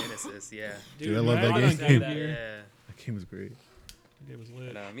Rage? the Genesis. Yeah. Dude, I love that Madden game. had that. Yeah. That game was great. That game was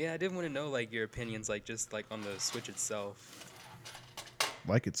lit. But, yeah, I did want to know like your opinions, like just like on the Switch itself,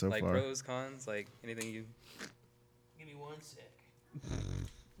 Like it so like far. pros, cons, like anything you. Give me 1 sec.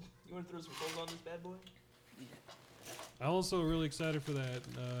 You want to throw some coals on this bad boy? I'm also really excited for that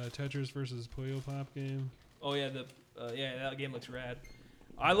Tetris versus Puyo Pop game. Oh yeah, that game looks rad.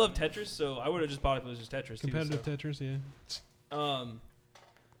 I love Tetris, so I would have just bought it if it was just Tetris. Competitive too, Tetris, yeah. so.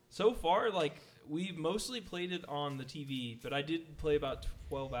 So far, like we've mostly played it on the TV, but I did play about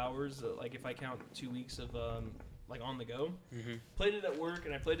 12 hours, like if I count 2 weeks of like on the go. Mm-hmm. Played it at work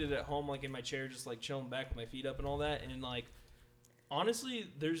and I played it at home, like in my chair, just like chilling back with my feet up and all that. And like honestly,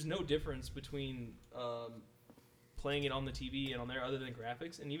 there's no difference between playing it on the TV and on there other than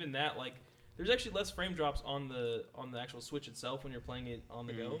graphics. And even that, like, there's actually less frame drops on the actual Switch itself when you're playing it on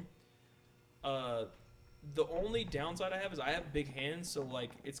the go. The only downside I have is I have big hands, so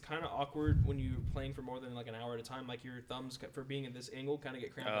like it's kind of awkward when you're playing for more than like an hour at a time. Like your thumbs, for being at this angle, kind of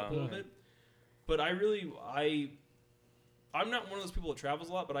get cramped up a little Okay. bit. But I'm not one of those people that travels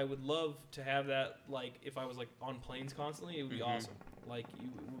a lot, but I would love to have that. Like if I was like on planes constantly, it would be Mhm. awesome. Like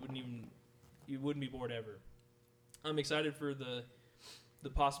you wouldn't be bored ever. I'm excited for the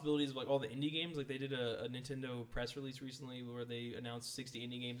possibilities of like all the indie games. Like they did a Nintendo press release recently where they announced 60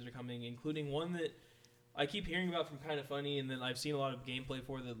 indie games that are coming, including one that I keep hearing about from Kinda Funny, and then I've seen a lot of gameplay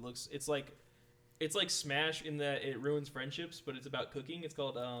for that looks. It's like Smash in that it ruins friendships, but it's about cooking. It's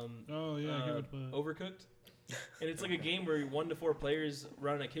called Oh yeah, I get what Overcooked. And it's like a game where 1 to 4 players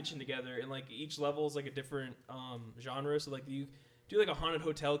run a kitchen together, and like each level is like a different genre. So like you do like a haunted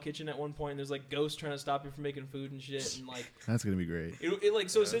hotel kitchen at one point, and there's like ghosts trying to stop you from making food and shit, and like That's gonna be great. it like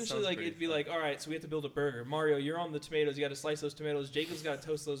so Yeah, that essentially sounds like pretty it'd be fun. like, all right, so we have to build a burger. Mario, you're on the tomatoes. You got to slice those tomatoes. Jacob's got to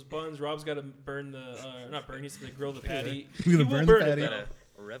toast those buns. Rob's got to burn the not burn. He's to grill the patty. You He gonna will burn the it, patty? though. Gotta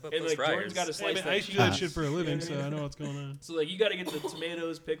rev up And those like Jordan's fryers. got to Hey, slice man, that I used to do cheese. that shit for a living, so I know what's going on. So like you got to get the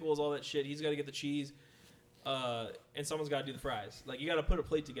tomatoes, pickles, all that shit. He's got to get the cheese, and someone's got to do the fries. Like you got to put a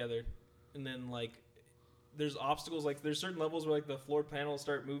plate together, and then like there's obstacles. Like there's certain levels where like the floor panels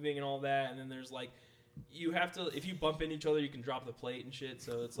start moving and all that, and then there's like you have to, if you bump into each other, you can drop the plate and shit.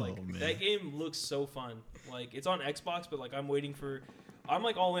 So it's like Oh, man. that game looks so fun. Like it's on Xbox, but like I'm waiting for. I'm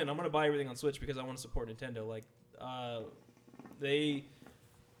like all in. I'm gonna buy everything on Switch because I want to support Nintendo. Like they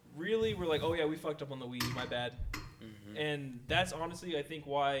really were like, oh yeah, we fucked up on the Wii. My bad. Mhm. And that's honestly, I think,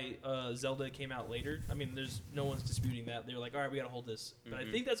 why Zelda came out later. I mean, there's no one's disputing that. They're like, all right, we got to hold this. But I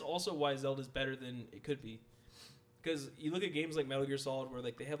Mhm. think that's also why Zelda's better than it could be. Because you look at games like Metal Gear Solid where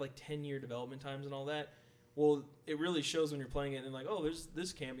like they have like 10-year development times and all that. Well, it really shows when you're playing it and like, oh, there's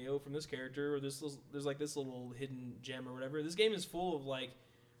this cameo from this character or there's like this little hidden gem or whatever. This game is full of like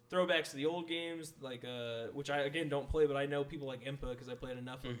throwbacks to the old games, like which I again don't play, but I know people like Impa because I played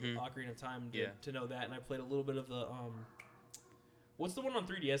enough of Mhm. Ocarina of Time Yeah. to know that, and I played a little bit of the what's the one on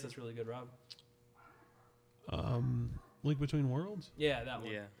 3DS that's really good, Rob? Link Between Worlds. Yeah, that one.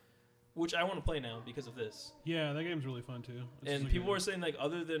 Yeah. Which I want to play now because of this. Yeah, that game's really fun too. It's And just like people a- were saying like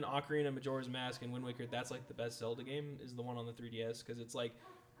other than Ocarina, Majora's Mask, and Wind Waker, that's like the best Zelda game is the one on the 3DS because it's like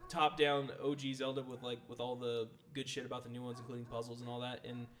top-down OG Zelda with all the good shit about the new ones, including puzzles and all that.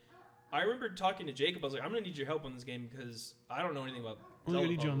 And I remember talking to Jacob. I was like, I'm gonna need your help on this game because I don't know anything about We're Zelda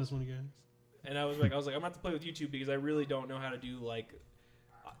gonna need you on puzzles. this one, guys. And I was like, I'm gonna have to play with you two because I really don't know how to do like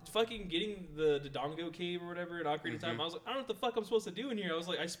fucking getting the Dodongo cave or whatever in Ocarina of Time. I was like, I don't know what the fuck I'm supposed to do in here. I was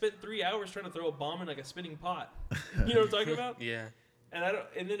like, I spent 3 hours trying to throw a bomb in like a spinning pot. You know what I'm talking about? Yeah.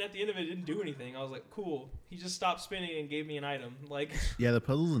 And then at the end of it, didn't do anything. I was like, cool. He just stopped spinning and gave me an item. Like, Yeah, the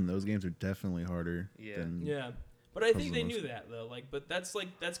puzzles in those games are definitely harder. Yeah. Than, yeah. But I think Puzzle they most- knew that though. Like, but that's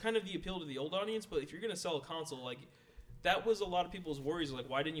kind of the appeal to the old audience. But if you're gonna sell a console, like, that was a lot of people's worries. Like,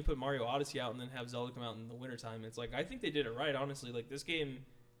 why didn't you put Mario Odyssey out and then have Zelda come out in the wintertime? It's like, I think they did it right. Honestly, like, this game,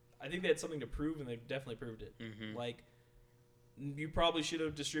 I think they had something to prove, and they definitely proved it. Mm-hmm. Like, you probably should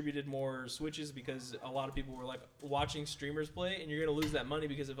have distributed more Switches because a lot of people were like watching streamers play, and you're gonna lose that money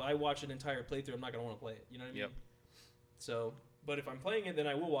because if I watch an entire playthrough, I'm not gonna want to play it. You know what I mean? Yep. So, but if I'm playing it, then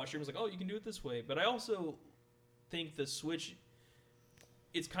I will watch streamers like, oh, you can do it this way. But I also think the Switch,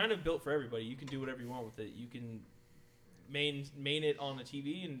 it's kind of built for everybody. You can do whatever you want with it. You can main it on the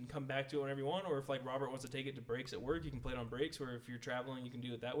TV and come back to it whenever you want, or if like Robert wants to take it to breaks at work, you can play it on breaks, or if you're traveling, you can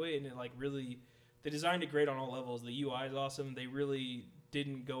do it that way. And it like really, they designed it great on all levels. The UI is awesome. They really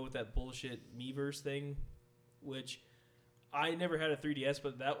didn't go with that bullshit Miiverse thing, which I never had a 3DS,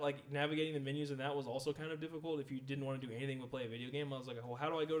 but that like navigating the menus and that was also kind of difficult if you didn't want to do anything but play a video game. I was like, well, how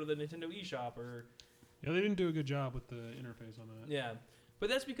do I go to the Nintendo eShop? Or Yeah, they didn't do a good job with the interface on that. yeah, but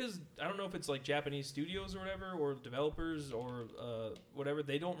that's because I don't know if it's like Japanese studios or whatever, or developers or whatever.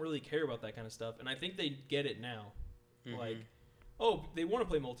 They don't really care about that kind of stuff, and I think they get it now. Mm-hmm. Like, oh, they want to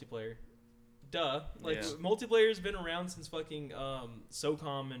play multiplayer. Duh. Like, Yeah. multiplayer's been around since fucking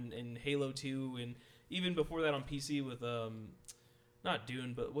SOCOM and Halo 2, and even before that on PC with, not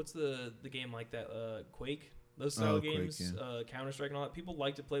Dune, but what's the game like that? Quake? Those style Quake, games, yeah. Counter-Strike and all that. People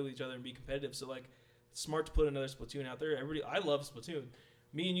like to play with each other and be competitive, so, like, smart to put another Splatoon out there. I love Splatoon.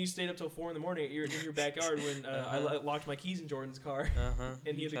 Me and you stayed up till 4 in the morning in your backyard when I locked my keys in Jordan's car.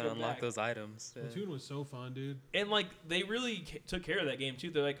 And he had to trying to come unlock back. those items. Yeah. Splatoon was so fun, dude. And like they really took care of that game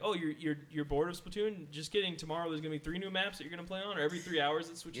too. They're like, oh, you're bored of Splatoon? Just kidding. Tomorrow there's gonna be 3 new maps that you're gonna play on, or every 3 hours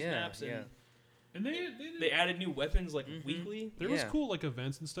it switches Yeah, maps. And yeah. And they added new weapons like Mhm. weekly. there was Yeah. cool like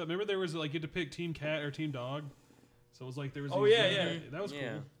events and stuff. Remember there was like you had to pick Team Cat or Team Dog. So it was like there was. Oh, these- yeah, yeah. That was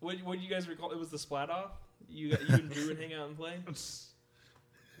Yeah. cool. What do you guys recall? It was the Splat Off. You and Drew would hang out and play.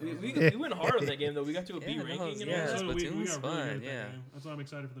 We went hard on that game though. We got to a B Yeah, no, ranking and yeah, all that. So we Splatoon was got really fun, good at that yeah. game. That's why I'm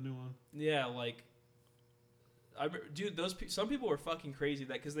excited for the new one. Yeah, like, dude, some people were fucking crazy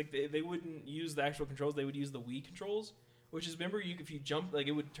that because like they wouldn't use the actual controls, they would use the Wii controls, which is remember if you jump like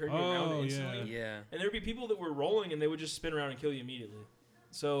it would turn you around Oh, instantly. Yeah. And there'd be people that were rolling and they would just spin around and kill you immediately.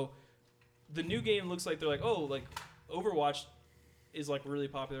 So the new game looks like they're like, oh, like Overwatch is like really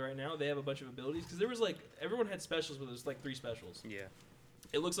popular right now. They have a bunch of abilities because there was like everyone had specials, but there's like 3 specials. Yeah.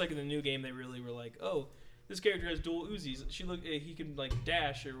 It looks like in the new game they really were like, oh, this character has dual Uzis. He can like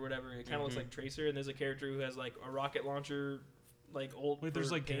dash or whatever. It kind of looks Mhm. like Tracer. And there's a character who has like a rocket launcher, like old. Wait, there's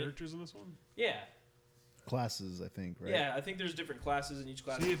for like paint. characters in this one. Yeah, Classes, I think, right? yeah. I think there's different classes in each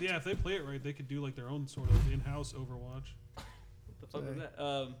class. See, if they play it right, they could do like their own sort of in-house Overwatch. What the fuck was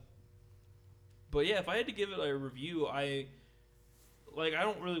that? But yeah, if I had to give it a review, I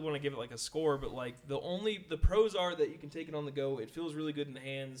don't really want to give it like a score, but like the pros are that you can take it on the go. It feels really good in the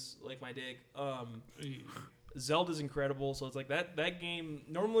hands, like my dick. Zelda's incredible, so it's like that game.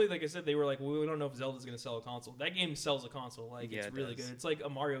 Normally, like I said, they were like, well, we don't know if Zelda's gonna sell a console. That game sells a console. Like Yeah, it's it really does. good. It's like a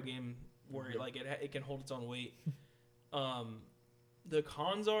Mario game where Mhm. like it can hold its own weight. The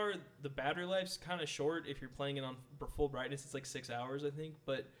cons are the battery life's kind of short if you're playing it on full brightness. It's like 6 hours, I think.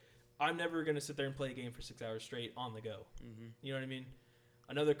 But I'm never gonna sit there and play a game for 6 hours straight on the go. Mm-hmm. You know what I mean?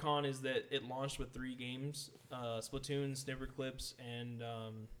 Another con is that it launched with 3 games: Splatoon, Snipper Clips, and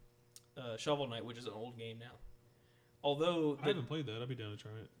Shovel Knight, which is an old game now. Although, I haven't played that. I'd be down to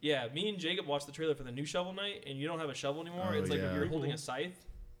try it. yeah, me and Jacob watched the trailer for the new Shovel Knight, and you don't have a shovel anymore. Oh, It's like yeah. you're holding Cool. a scythe,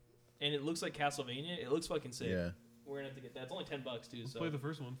 and it looks like Castlevania. It looks fucking sick. Yeah. We're gonna have to get that. It's only $10 too. Let's So play the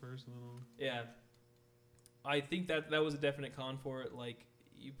first one first, and then I'll... yeah, I think that was a definite con for it. Like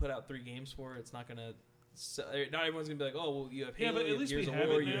you put out 3 games for it, it's not gonna. Not everyone's gonna be like, oh, well, you have Halo, Yeah, but you at least Gears we of have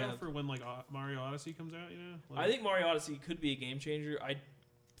War, it you now have. for when like Mario Odyssey comes out. You know, I think Mario Odyssey could be a game changer. I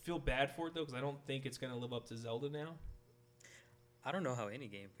feel bad for it though because I don't think it's gonna live up to Zelda now. I don't know how any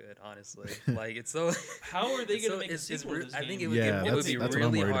game could, honestly. Like it's so. How are they it's gonna so- make a it's sequel to re- this I game? think it would, Yeah, it would be that's what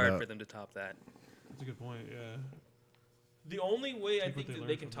I'm really worried hard about. for them to top that. that's a good point. Yeah. The only way I Take what think they that they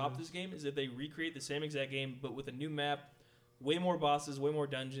learned can from top this. this game is if they recreate the same exact game but with a new map, way more bosses, way more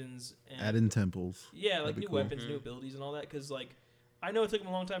dungeons, and Add in temples. yeah, like That'd be new cool. weapons, Mhm. new abilities, and all that. Because like, I know it took them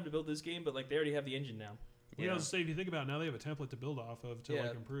a long time to build this game, but like they already have the engine now. Well, yeah. I was say if you think about it, now they have a template to build off of to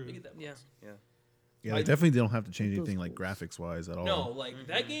like improve. Look at that Yeah, box. yeah. Yeah, I- they definitely don't have to change Those anything like goals. graphics wise at all. No, like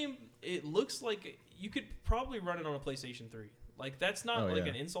that Mhm. game, it looks like you could probably run it on a PlayStation 3. Like that's not Oh, like yeah.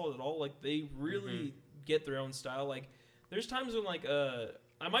 an insult at all. Like they really get their own style. Like there's times when like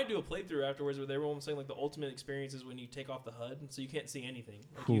I might do a playthrough afterwards where everyone was saying like the ultimate experience is when you take off the HUD, and so you can't see anything.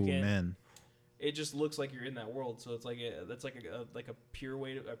 Like you Cool, can't. man. It just looks like you're in that world. So it's like that's like a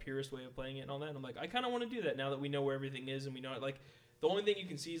purest way of playing it and all that. And I'm like, I kind of want to do that now that we know where everything is and we know it. Like the only thing you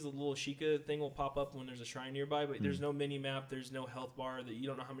can see is the little Sheikah thing will pop up when there's a shrine nearby, but there's no mini map. There's no health bar that you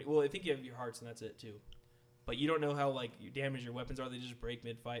don't know how many. Well, I think you have your hearts and that's it too. But you don't know how like you damage your weapons are. They just break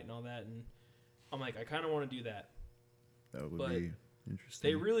mid fight and all that. And I'm like, I kind of want to do that. That would But be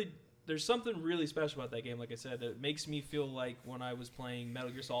interesting. There's something really special about that game. Like I said, it makes me feel like when I was playing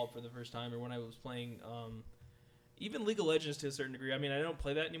Metal Gear Solid for the first time, or when I was playing even League of Legends to a certain degree. I mean, I don't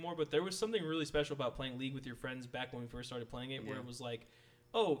play that anymore, but there was something really special about playing League with your friends back when we first started playing it, where it was like,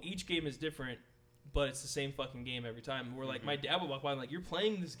 oh, each game is different, but it's the same fucking game every time. And we're like, my dad would walk by and like, you're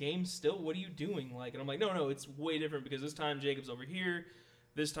playing this game still? What are you doing? Like, and I'm like, no, it's way different because this time Jacob's over here.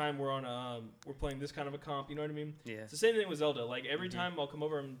 This time we're on we're playing this kind of a comp, you know what I mean? Yeah. It's the same thing with Zelda. Like every time I'll come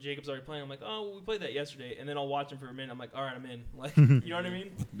over and Jacob's already playing, I'm like, oh, well, we played that yesterday, and then I'll watch him for a minute. I'm like, all right, I'm in. Like, you know what I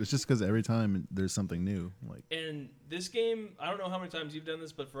mean? It's just because every time there's something new. Like, And this game, I don't know how many times you've done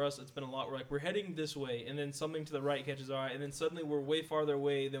this, but for us, it's been a lot. We're like, we're heading this way, and then something to the right catches our eye, and then suddenly we're way farther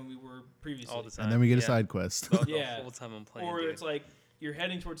away than we were previously. All the time. and then we get a Yeah. side quest. The Yeah. whole time I'm playing. Or dude. it's like you're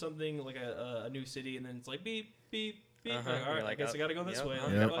heading towards something like a new city, and then it's like beep, beep, beep. Uh-huh. Like, all right, You're I guess oh, I gotta go this yep, way. I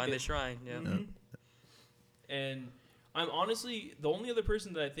Like, gotta fuck find it. the shrine. Yeah. Mhm. And I'm honestly the only other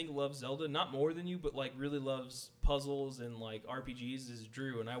person that I think loves Zelda, not more than you, but like really loves puzzles and like RPGs is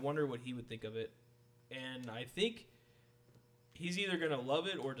Drew, and I wonder what he would think of it. And I think he's either gonna love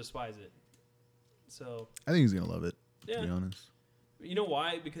it or despise it. So I think he's gonna love it. yeah, To be honest. you know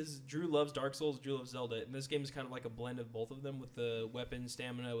why? Because Drew loves Dark Souls, Drew loves Zelda, and this game is kind of like a blend of both of them with the weapon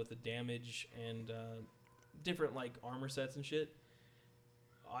stamina, with the damage, and different like armor sets and shit.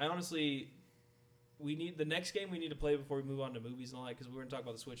 I honestly, we need the next game we need to play before we move on to movies and all that, because we're gonna talk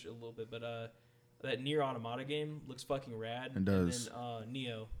about the Switch a little bit. But that Nier Automata game looks fucking rad. It does. And then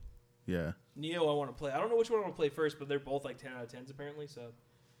Neo, Yeah. I want to play. I don't know which one I want to play first, but they're both like 10 out of 10s apparently. So,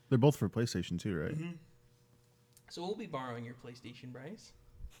 They're both for PlayStation too, right? so we'll be borrowing your PlayStation, Bryce.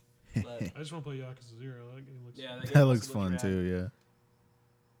 But I just want to play Yakuza 0. That game looks. yeah, game That also looks fun rad. too, yeah.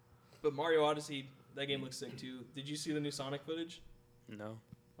 But Mario Odyssey, that game looks sick too. Did you see the new Sonic footage? No.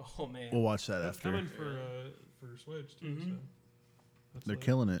 Oh man, We'll watch that That's after. coming for Switch too. Mhm. So that's They're lit.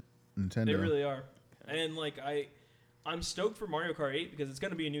 killing it. Nintendo. they really are. And like I'm stoked for Mario Kart 8 because it's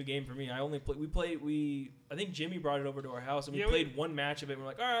gonna be a new game for me. I think Jimmy brought it over to our house and we Yeah, played one match of it. And we're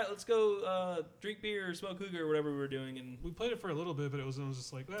like, all right, let's go drink beer or smoke hookah or whatever we were doing. And We played it for a little bit, but it was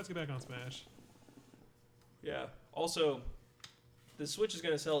just like, let's get back on Smash. yeah, also, the Switch is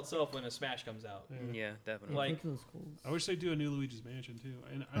gonna sell itself when a Smash comes out. Yeah. Yeah, definitely. Like- Fix those schools. I wish they'd do a new Luigi's Mansion too.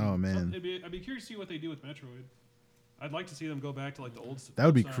 And Oh, man. I'd be curious to see what they do with Metroid. I'd like to see them go back to like the old. That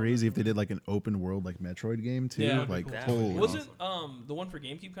would be style crazy if they Metroid. did like an open world like Metroid game too. Yeah, that'd be like cool. That holy. would be Wasn't awesome. the one for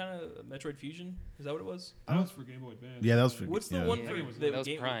GameCube kind of Metroid Fusion? Is that what it was? That was for Game Boy Advance. Yeah, that was for- What's the yeah. one That for game was the lit. That was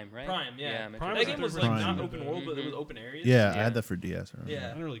game? Prime, right? Prime, yeah. Metroid Prime That was game a was third like person not shooter, open though. world, but it was Mhm. open areas. Yeah, I Yeah. had that for DS. I remember.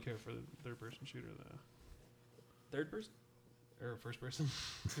 Yeah. I don't really care for the third person shooter though, Third person. or first person.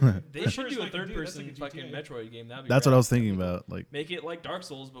 They Third should do person a I can third do, that's person like a fucking GTA. Metroid game. That'd be That's what rad. I was thinking about. Like, Make it like Dark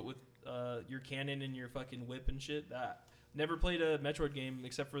Souls, but with your cannon and your fucking whip and shit. That never played a Metroid game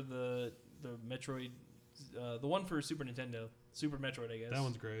except for the Metroid, the one for Super Nintendo, Super Metroid, I guess. That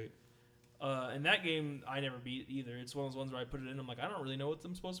one's great. And that game I never beat either. It's one of those ones where I put it in. I'm like, I don't really know what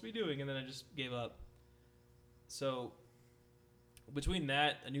I'm supposed to be doing, and then I just gave up. So between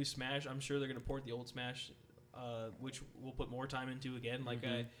that, a new Smash, I'm sure they're gonna port the old Smash, which we'll put more time into again. Like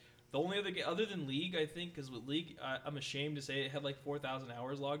the only other other than League, I think, because with League, I'm ashamed to say it had like 4,000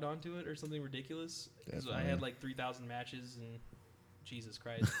 hours logged onto it or something ridiculous. Because I had Definitely. like 3,000 matches and Jesus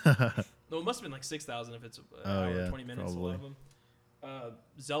Christ. No, it must have been like 6,000 if it's an Oh, hour and yeah, 20 minutes. A lot probably. of them.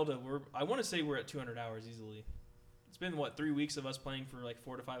 Zelda, I want to say we're at 200 hours easily. It's been 3 weeks of us playing for like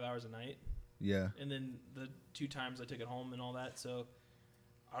 4 to 5 hours a night, yeah. and then the 2 times I took it home and all that. So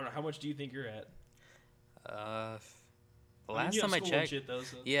I don't know, how much do you think you're at? The I mean, last you have time I school and checked, shit, though,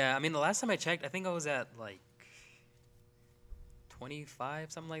 so. yeah, I mean, the last time I checked, I think I was at like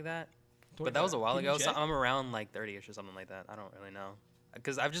 25, something like that. But that was a while Can you ago, so check? I'm around like 30ish or something like that. I don't really know,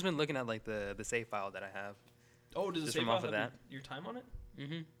 because I've just been looking at like the save file that I have. Oh, does it just say from off of that. your time on it?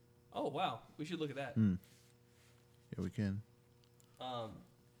 Mm-hmm. Oh wow, we should look at that. Hmm. Yeah, we can.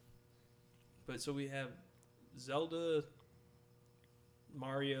 But so we have Zelda,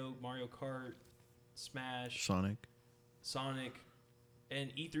 Mario Kart, Smash, Sonic.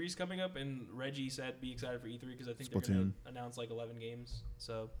 and E3's coming up. And Reggie said be excited for E3 because I think they're Splatoon. going to announce like 11 games.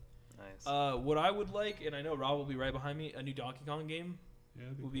 So Nice. what I would like, and I know Rob will be right behind me, a new Donkey Kong game. Yeah,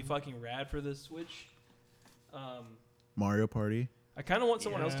 that'd would be cool. fucking rad for the Switch. Mario Party. I kind of want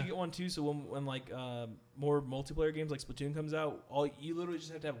someone else to Yeah. get one too. So when like more multiplayer games like Splatoon comes out, you literally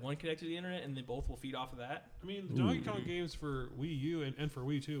just have to have one connected to the internet, and they both will feed off of that. I mean, the Donkey Kong games for Wii U and for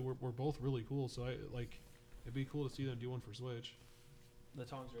Wii too were both really cool. So it'd be cool to see them do one for Switch. The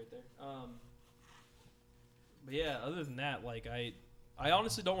tongs right there. But yeah, other than that, like I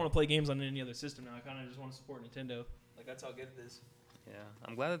honestly don't want to play games on any other system now. I kind of just want to support Nintendo. Like that's how good it is. Yeah,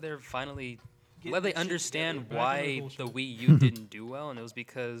 I'm glad that they're finally. I'm Getting glad they shit understand together. Back on why the the bullshit. Wii U didn't do well, and it was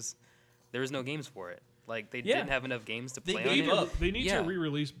because there was no games for it. Like they Yeah. didn't have enough games to They play gave on it. up. They need Yeah. to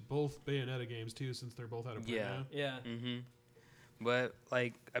re-release both Bayonetta games too, since they're both out of print Yeah. now. Yeah. But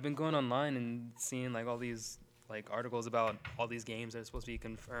like I've been going online and seeing like all these like articles about all these games that are supposed to be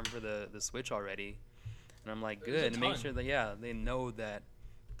confirmed for the Switch already, and I'm like, There's a good, and make ton. sure that they know that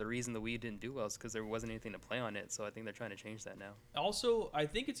the reason the Wii didn't do well is because there wasn't anything to play on it. So I think they're trying to change that now. Also, I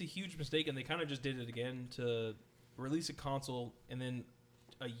think it's a huge mistake, and they kind of just did it again to release a console and then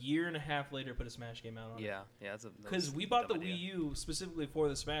a year and a half later put a Smash game out on it. Yeah, that's Because we bought the dumb idea. Wii U specifically for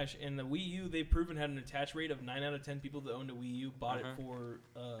the Smash, and the Wii U they've proven had an attach rate of 9 out of 10 people that owned a Wii U bought it for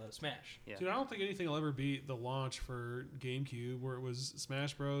Smash. Yeah. Dude, I don't think anything will ever beat the launch for GameCube, where it was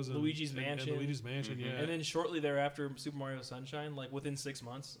Smash Bros. And Luigi's and Mansion. Luigi's Mansion, Mhm. yeah. And then shortly thereafter, Super Mario Sunshine, like within 6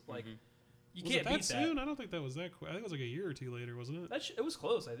 months, like you was can't it that beat soon? that. I don't think that was that quick. I think it was like a year or two later, wasn't it? It was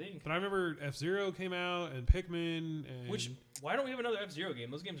close, I think. But I remember F-Zero came out and Pikmin and Why don't we have another F-Zero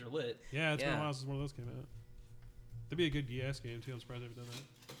game? Those games are lit. yeah, it's been a Yeah. while since one of those came out. That'd be a good DS game too. I'm surprised they've done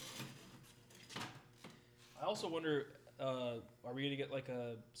that. I also wonder, are we gonna get like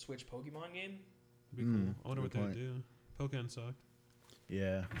a Switch Pokemon game? It'd be cool. I wonder what good they point. would do. Pokemon sucked.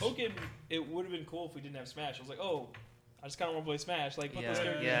 Yeah. Pokemon, it would have been cool if we didn't have Smash. I was like, oh, I just kind of want to play Smash. Like, put those Yeah,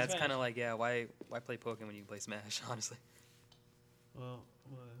 characters yeah, in it's Smash. kind of like why play Pokemon when you can play Smash? Honestly. Well,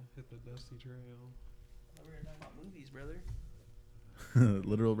 I'm gonna hit the dusty trail. I thought we were talking about movies, brother.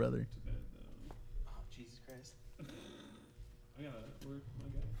 Literal brother. Too bad though. Oh, Jesus Christ. I gotta work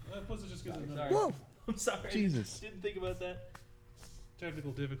my guy. Plus, it just gives Sorry, another sorry. Whoa! I'm sorry. Jesus. Didn't think about that.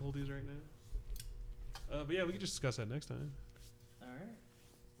 technical difficulties right now. But yeah, we can just discuss that next time. All right.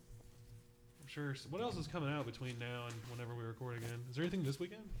 I'm sure. What else is coming out between now and whenever we record again? Is there anything this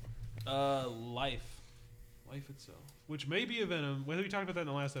weekend? Life. Life itself, which may be a Venom. Whether we talked about that in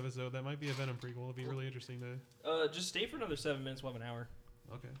the last episode, that might be a Venom prequel. It'd be really interesting to. Just stay for another 7 minutes. We'll have an hour.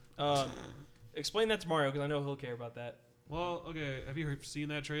 Okay. Explain that to Mario because I know he'll care about that. Well, okay. Have you seen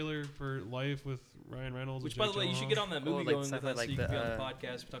that trailer for Life with Ryan Reynolds? Which, and by Jake the way, you should Gyllenhaal? get on that movie like going with sci-fi, us so like you can be on the the,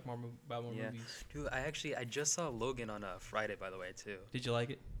 podcast. Talk more about more Yeah. movies. Dude, I just saw Logan on Friday, by the way, too. Did you like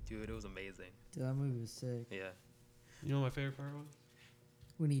it? Dude, it was amazing. Dude, that movie was sick. Yeah. You know what my favorite part was?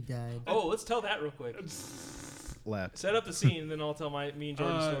 When he died. Oh, let's tell that real quick. Lap. Set up the scene, then I'll tell me and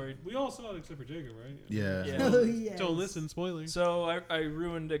Jordan's story. We all saw it except for Jacob, right? Yeah. Yeah. Oh, yes. Don't listen, spoilers. So I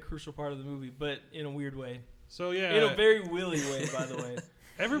ruined a crucial part of the movie, but in a weird way. So yeah, In a very willy way, by the way.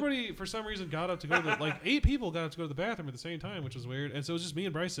 everybody for some reason got up to go to the, like 8 people got up to go to the bathroom at the same time, which was weird. And so it was just me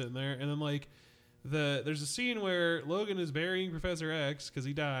and Bryce sitting there, and then like there's a scene where Logan is burying Professor X because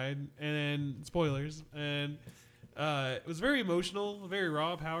he died, and then spoilers, and it was very emotional, a very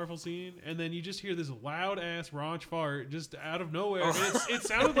raw, powerful scene, and then you just hear this loud ass raunch fart just out of nowhere. And it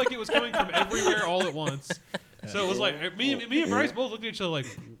sounded like it was coming from everywhere all at once. So it was like me and Bryce both looked at each other like,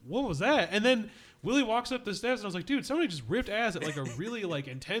 what was that? And then Willie walks up the steps, and I was like, dude, somebody just ripped ass at like a really like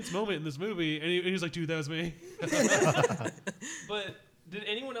intense moment in this movie, and he was like, dude, that was me. But did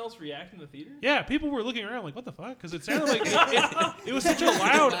anyone else react in the theater? Yeah, people were looking around like, what the fuck? Because it sounded like it was such a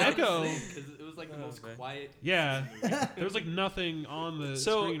loud echo. Because it was like the most okay. quiet. Yeah, there was like nothing on the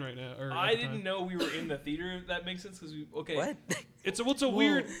So, screen right now. Or at I the didn't time. know we were in the theater. If that makes sense because we okay. What? It's a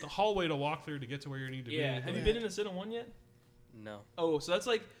weird hallway to walk through to get to where you need to Yeah. be. Have you been in a Cinema One yet? No. Oh, so that's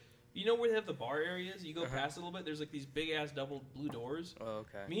like, you know where they have the bar areas? You go Uh-huh. past it a little bit. There's like these big ass double blue doors. Oh,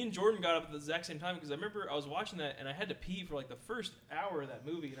 okay. Me and Jordan got up at the exact same time because I remember I was watching that and I had to pee for like the first hour of that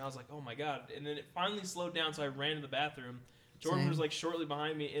movie, and I was like, oh my god. And then it finally slowed down, so I ran to the bathroom. Jordan Same. was like shortly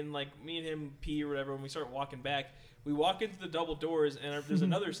behind me, and like me and him pee or whatever. When we start walking back, we walk into the double doors, and there's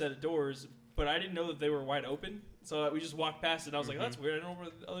another set of doors, but I didn't know that they were wide open, so we just walked past it. And I was like, oh, that's weird. I don't know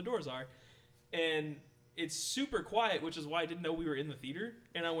where the other doors are, and it's super quiet, which is why I didn't know we were in the theater.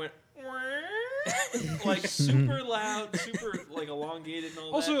 And I went like super loud, super like elongated, and all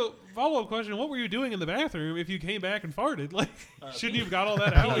that. Also, follow up question: what were you doing in the bathroom if you came back and farted? Like, shouldn't you peeing. have got all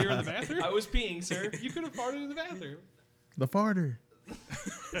that out while you were in the bathroom? I was peeing, sir. You could have farted in the bathroom. The farter.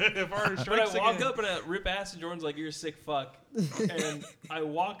 Farter But I strikes walk again. up and I rip ass, and Jordan's like, "You're a sick fuck." And I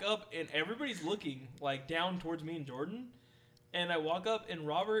walk up, and everybody's looking like down towards me and Jordan. And I walk up, and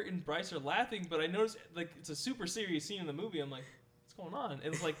Robert and Bryce are laughing, but I notice like it's a super serious scene in the movie. I'm like, what's going on?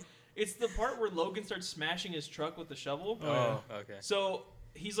 And it's like, it's the part where Logan starts smashing his truck with the shovel. Oh, okay. So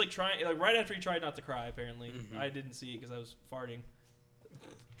he's like trying, like right after he tried not to cry. Apparently, Mhm. I didn't see it because I was farting.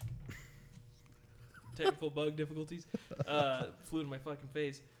 Technical bug difficulties flew in my fucking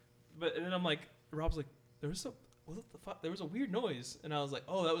face. And then I'm like, Rob's like, there was some. What the fuck? There was a weird noise, and I was like,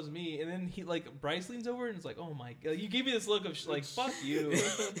 "Oh, that was me." And then he like Bryce leans over and it's like, "Oh my god!" You gave me this look of like, "Fuck you."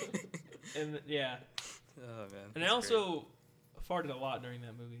 And yeah, Oh man. and I that's also farted a lot during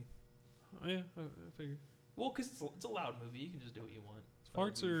that movie. Oh, yeah, I figured. Well, because it's a loud movie, you can just do what you want. It's fine.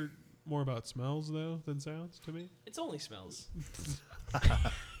 Farts are more about smells though than sounds to me. It's only smells.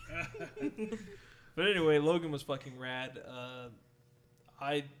 But anyway, Logan was fucking rad.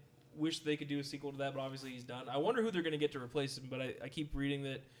 I wish they could do a sequel to that, but obviously he's done. I wonder who they're going to get to replace him, but I keep reading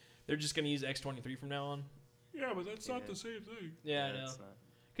that they're just going to use X-23 from now on. Yeah, but that's not the same thing. Yeah, I know. it's not-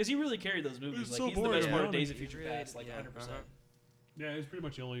 Because he really carried those movies. It's Like so he's the boring, best part yeah. of Days of He's Future really- Past, like yeah, 100%. Yeah, it's pretty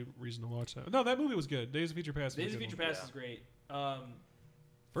much the only reason to watch that. No, that movie was good. Days of Future Past. was Days a of good Future one. Past is great.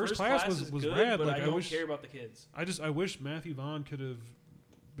 First Class was is was good, rad. but Like I don't wish care about the kids. I wish Matthew Vaughn could have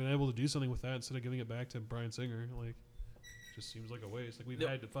been able to do something with that instead of giving it back to Bryan Singer. Like, just seems like a waste. Like we've Yep.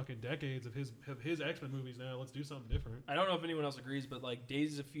 had fucking decades of his X-Men movies now. Let's do something different. I don't know if anyone else agrees, but like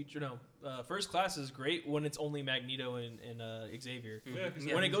Days of Future, First Class is great when it's only Magneto and Xavier. Mhm. Yeah, 'cause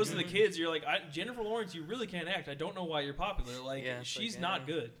When it he's goes to the good. kids, you're like, Jennifer Lawrence, you really can't act. I don't know why you're popular. Like, Yeah, it's she's like, not yeah.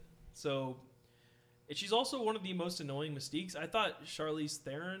 good. So, and she's also one of the most annoying Mystiques. I thought Charlize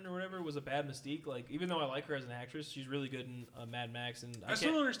Theron or whatever was a bad Mystique. Like, even though I like her as an actress, she's really good in Mad Max. And I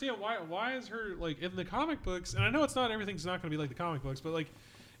still don't understand why is her like in the comic books, and I know it's not everything's not going to be like the comic books, but like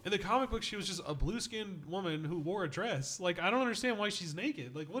in the comic books she was just a blue skinned woman who wore a dress. Like I don't understand why she's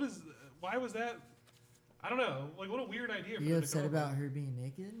naked. Like why was that? I don't know. Like what a weird idea. For You them to upset come up about with. her being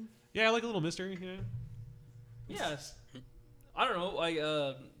naked? Yeah, I like a little mystery. You know? Yes. I don't know. Like,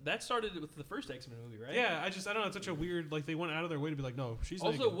 that started with the first X-Men movie, right? Yeah, I don't know. It's such a weird like they went out of their way to be like, no, she's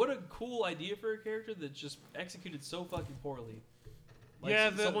Also, naked. what a cool idea for a character that's just executed so fucking poorly. Like,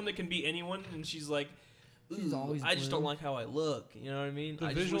 Yeah, someone that can be anyone, and she's like, She's "Ooh, always I just blue. don't like how I look." You know what I mean? The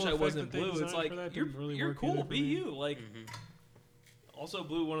I just visual wish I effect wasn't that they blue. It's designed like for that you're didn't really you're work cool. either for Be me. you. Like, Mhm. also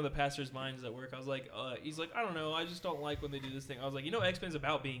blew one of the pastor's minds at work. I was like, he's like, I don't know. I just don't like when they do this thing. I was like, X-Men's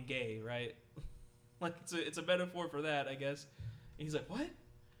about being gay, right? Like, it's a metaphor for that, I guess. And he's like, what?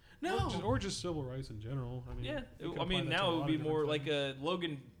 No. or just civil rights in general. I mean, Yeah, you can I apply mean that to a now it lot would of be different more like things.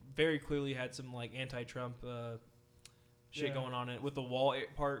 Logan very clearly had some like anti-Trump shit Yeah. going on in it with the wall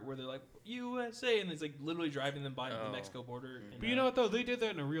part where they're like USA and it's like literally driving them by the Oh. Mexico border. Mhm. and, But you know what though, they did that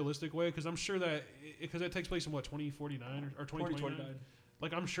in a realistic way because I'm sure that because that takes place in what 2049 or 2029. 2029.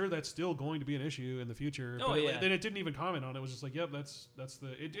 Like I'm sure that's still going to be an issue in the future. Oh, but yeah. Then it didn't even comment on it. It was just like, yep, that's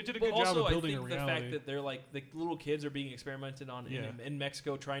the. It did a But good job also, of building I a think the reality. fact that they're like the little kids are being experimented on Yeah. in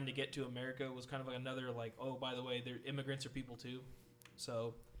Mexico, trying to get to America, was kind of like another like, oh, by the way, they're immigrants are people too.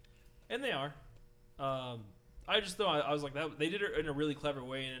 So, and they are. I just thought I was like that. They did it in a really clever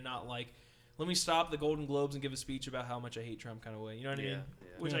way, and not like, let me stop the Golden Globes and give a speech about how much I hate Trump kind of way. You know what I mean? Yeah, yeah.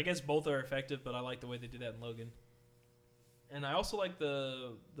 Which Yeah. I guess both are effective, but I like the way they did that in Logan. And I also like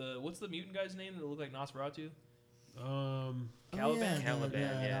the what's the mutant guy's name that looked like Nosferatu? Caliban? Caliban,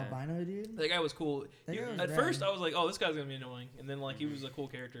 the yeah. albino dude. That guy was cool. That guy was At rad. first, I was like, "Oh, this guy's gonna be annoying," and then like he was a cool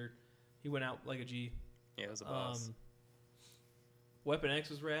character. He went out like a G. Yeah, it was a boss. Weapon X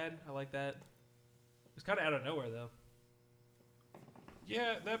was rad. I like that. It was kind of out of nowhere though.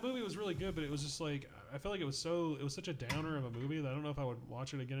 Yeah, that movie was really good, but it was just like I felt like it was such a downer of a movie that I don't know if I would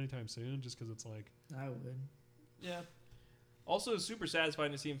watch it again anytime soon. Just because it's like I would. Yeah. Also, super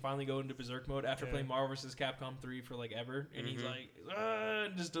satisfying to see him finally go into berserk mode after Yeah. playing Marvel vs. Capcom 3 for like ever, and he's Mhm. like,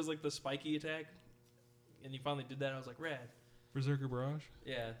 and just does like the spiky attack, and he finally did that. I was like, rad. Berserker Barrage.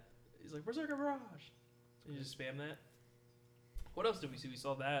 Yeah. He's like Berserker Barrage. And you just spam that. What else did we see? We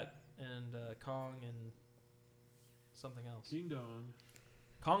saw that and Kong and something else. King Dong.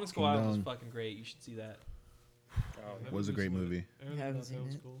 Kong Skull Island was Dong. fucking great. You should see that. Oh, That Was a movie's great lit. movie. Everything Haven't about that seen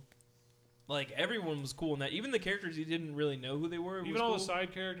was it. cool. Like everyone was cool in that. Even the characters you didn't really know who they were. Even was all cool. the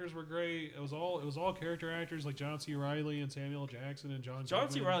side characters were great. It was all character actors like John C. Reilly and Samuel Jackson and John. John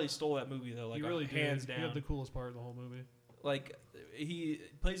C. Goodman. Riley stole that movie though. Like He really hands did. down. He had the coolest part of the whole movie. Like he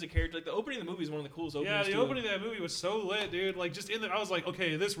plays a character. Like the opening of the movie is one of the coolest openings. Yeah, the too. opening of that movie was so lit, dude. Like just I was like,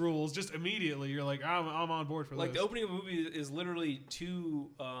 okay, this rules. Just immediately, you're like, I'm on board for Like this. the opening of the movie is literally two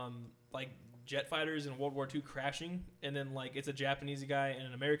like jet fighters in World War II crashing, and then like it's a Japanese guy and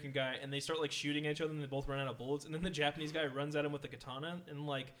an American guy, and they start like shooting at each other, and they both run out of bullets, and then the Japanese guy runs at him with a katana, and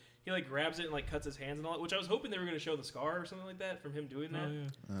like he like grabs it and like cuts his hands and all that, which I was hoping they were gonna show the scar or something like that from him doing that. Oh, yeah.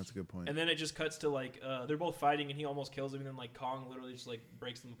 That's a good point. And then it just cuts to like they're both fighting, and he almost kills him, and then like Kong literally just like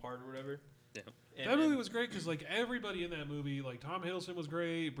breaks them apart or whatever. Yeah. And That movie then- was great because like everybody in that movie, like Tom Hiddleston was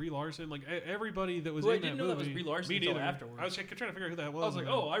great, Brie Larson, like everybody that was Well, I in that didn't know movie. that was Brie Larson Me until neither. afterwards. I was trying to figure out who that was. I was like,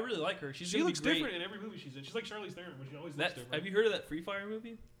 and oh, I really like her. She's she gonna looks be great. different in every movie she's in. She's like Charlize Theron, but she always looks That different. have you heard of that Free Fire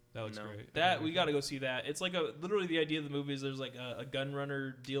movie? That looks No. great. That we got to go see that. It's like literally the idea of the movie is there's like a gun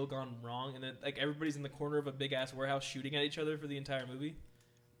runner deal gone wrong, and then like everybody's in the corner of a big ass warehouse shooting at each other for the entire movie.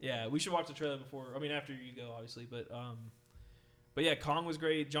 Yeah, we should watch the trailer before. I mean, after you go, obviously, but yeah, Kong was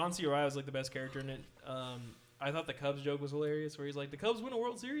great. John C. Reilly was like the best character in it. I thought the Cubs joke was hilarious, where he's like, "The Cubs win a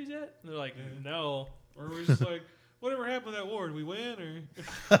World Series yet?" And they're like, Yeah. "No." Or we're just like, whatever happened to that war? Did we win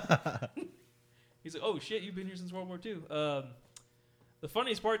or? He's like, "Oh shit, you've been here since World War II." The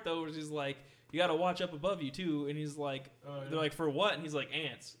funniest part though was he's like, "You got to watch up above you too," and he's like, Oh, yeah. "They're like, for what?" And he's like,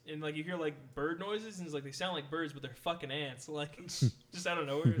 "Ants." And like you hear like bird noises, and he's like, "They sound like birds, but they're fucking ants." Like just out of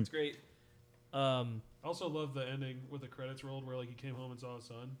nowhere, it's great. I also love the ending with the credits rolled where like he came home and saw his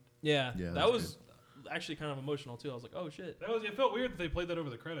son. Yeah, Yeah, that that's was actually kind of emotional too. I was like, "Oh shit." That was it. Felt weird that they played that over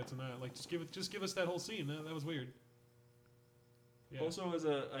the credits and that like just give us that whole scene. That was weird. Yeah. Also, as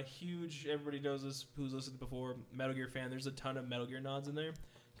a huge, everybody knows this who's listened before, Metal Gear fan, there's a ton of Metal Gear nods in there.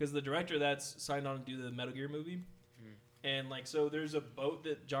 Because the director that's signed on to do the Metal Gear movie. And, like, so there's a boat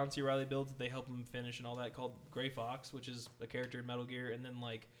that John C. Reilly builds that they help him finish and all that called Gray Fox, which is a character in Metal Gear. And then,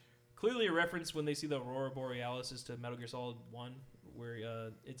 like, clearly a reference when they see the Aurora Borealis is to Metal Gear Solid 1,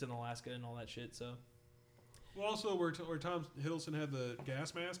 where it's in Alaska and all that shit, so. Well, also where Tom Hiddleston had the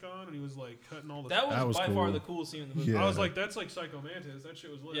gas mask on and he was like cutting all the. That That was was by far cool. the coolest scene in the movie. Yeah. I was like, that's like Psycho Mantis. That shit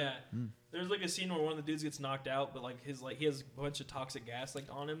was lit. Yeah. Mm. There's like a scene where one of the dudes gets knocked out, but like he has a bunch of toxic gas like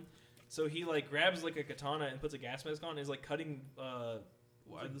on him. So he like grabs like a katana and puts a gas mask on and is like cutting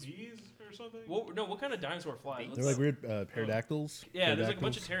What, this- bees or something? what kind of dinosaur flies? Bees? They're like weird pterodactyls. Yeah, there's like a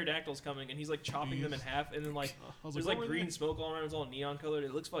bunch of Pterodactyls. pterodactyls coming and he's like chopping them in Bees. half and then like I was there's what like were green they? smoke all around, it's all neon colored.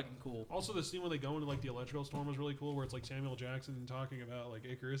 It looks fucking cool. Also, the scene where they go into like the electrical storm was really cool, where it's like Samuel Jackson talking about like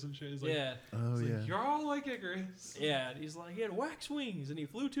Icarus and shit. He's like, Yeah. Oh he's like, yeah. you're all like Icarus. Yeah, and he's like, he had wax wings and he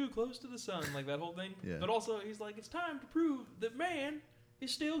flew too close to the sun, like that whole thing. Yeah. But also, he's like, it's time to prove that man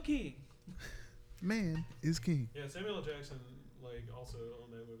is still king. Man is king. Yeah, Samuel L. Jackson like also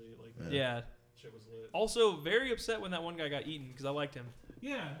owned that movie. Like that Yeah. shit was lit. Also, very upset when that one guy got eaten because I liked him.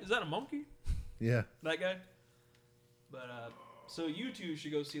 Yeah. Is that a monkey? Yeah. That guy? But, so you two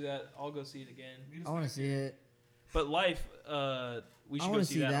should go see that. I'll go see it again. I want to see it. But Life, we I should go want to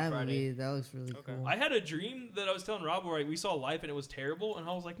see see that on that Friday. movie. That looks really Okay. cool. I had a dream that I was telling Rob where we saw Life and it was terrible, and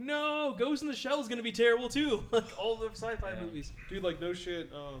I was like, no, Ghost in the Shell is going to be terrible too. Like all the sci-fi Yeah. movies. Dude, like no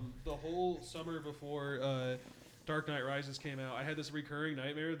shit. The whole summer before Dark Knight Rises came out, I had this recurring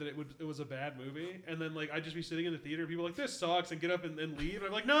nightmare that it was a bad movie, and then like I'd just be sitting in the theater, and people were like this sucks, and get up and leave. And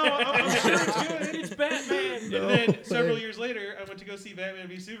I'm like, no, I'm sure it's good. It's Batman. And then several years later, I went to go see Batman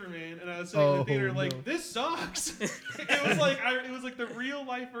v Superman, and I was sitting in the theater like, no. this sucks. it was like the real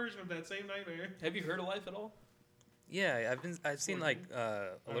life version of that same nightmare. Have you heard of Life at all? Yeah, I've seen like a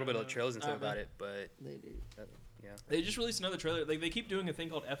little bit of trailers and stuff Uh-huh. about it, but They do. yeah. They just released another trailer. Like they keep doing a thing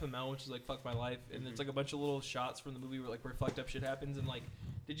called FML, which is like Fuck My Life, and it's like a bunch of little shots from the movie where like where fucked up shit happens. And like,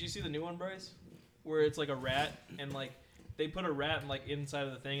 did you see the new one, Bryce? Where it's like a rat and like they put a rat like inside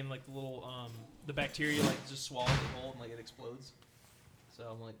of the thing and like the little the bacteria like just swallows it whole and like it explodes. So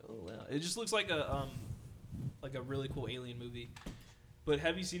I'm like, oh wow, it just looks like a really cool alien movie. But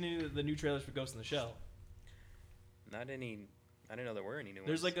have you seen any of the new trailers for Ghost in the Shell? Not any. I didn't know there were any new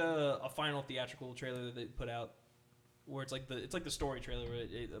There's ones. like a final theatrical trailer that they put out, where it's like the story trailer where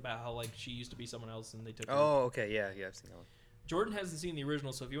about how like she used to be someone else and they took her. Oh, okay, yeah, I've seen that one. Jordan hasn't seen the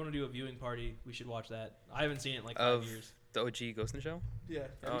original, so if you want to do a viewing party, we should watch that. I haven't seen it in like 5 Of years. the OG Ghost in the Shell. Yeah.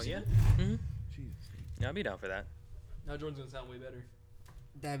 Oh yeah. Mm-hmm. Yeah, I'll be down for that. Now Jordan's gonna sound way better.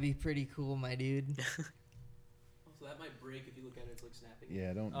 That'd be pretty cool, my dude. So that might break if you look at it. It's like snapping.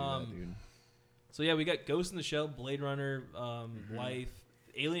 Yeah, don't do Um, that, dude. So yeah, we got Ghost in the Shell, Blade Runner, Mhm. Life,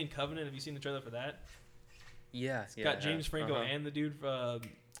 Alien Covenant. Have you seen the trailer for that? Yeah, It's yeah. got James Franco uh-huh. and the dude.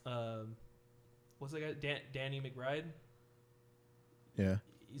 What's that guy? Danny McBride. Yeah.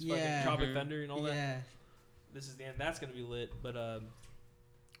 He's Yeah. fucking Tropic Mhm. Thunder and all that. Yeah. This is the end. That's gonna be lit. But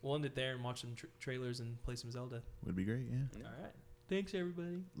we'll end it there and watch some trailers and play some Zelda. Would be great. Yeah. Yeah. All right. Thanks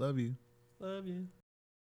everybody. Love you. Love you.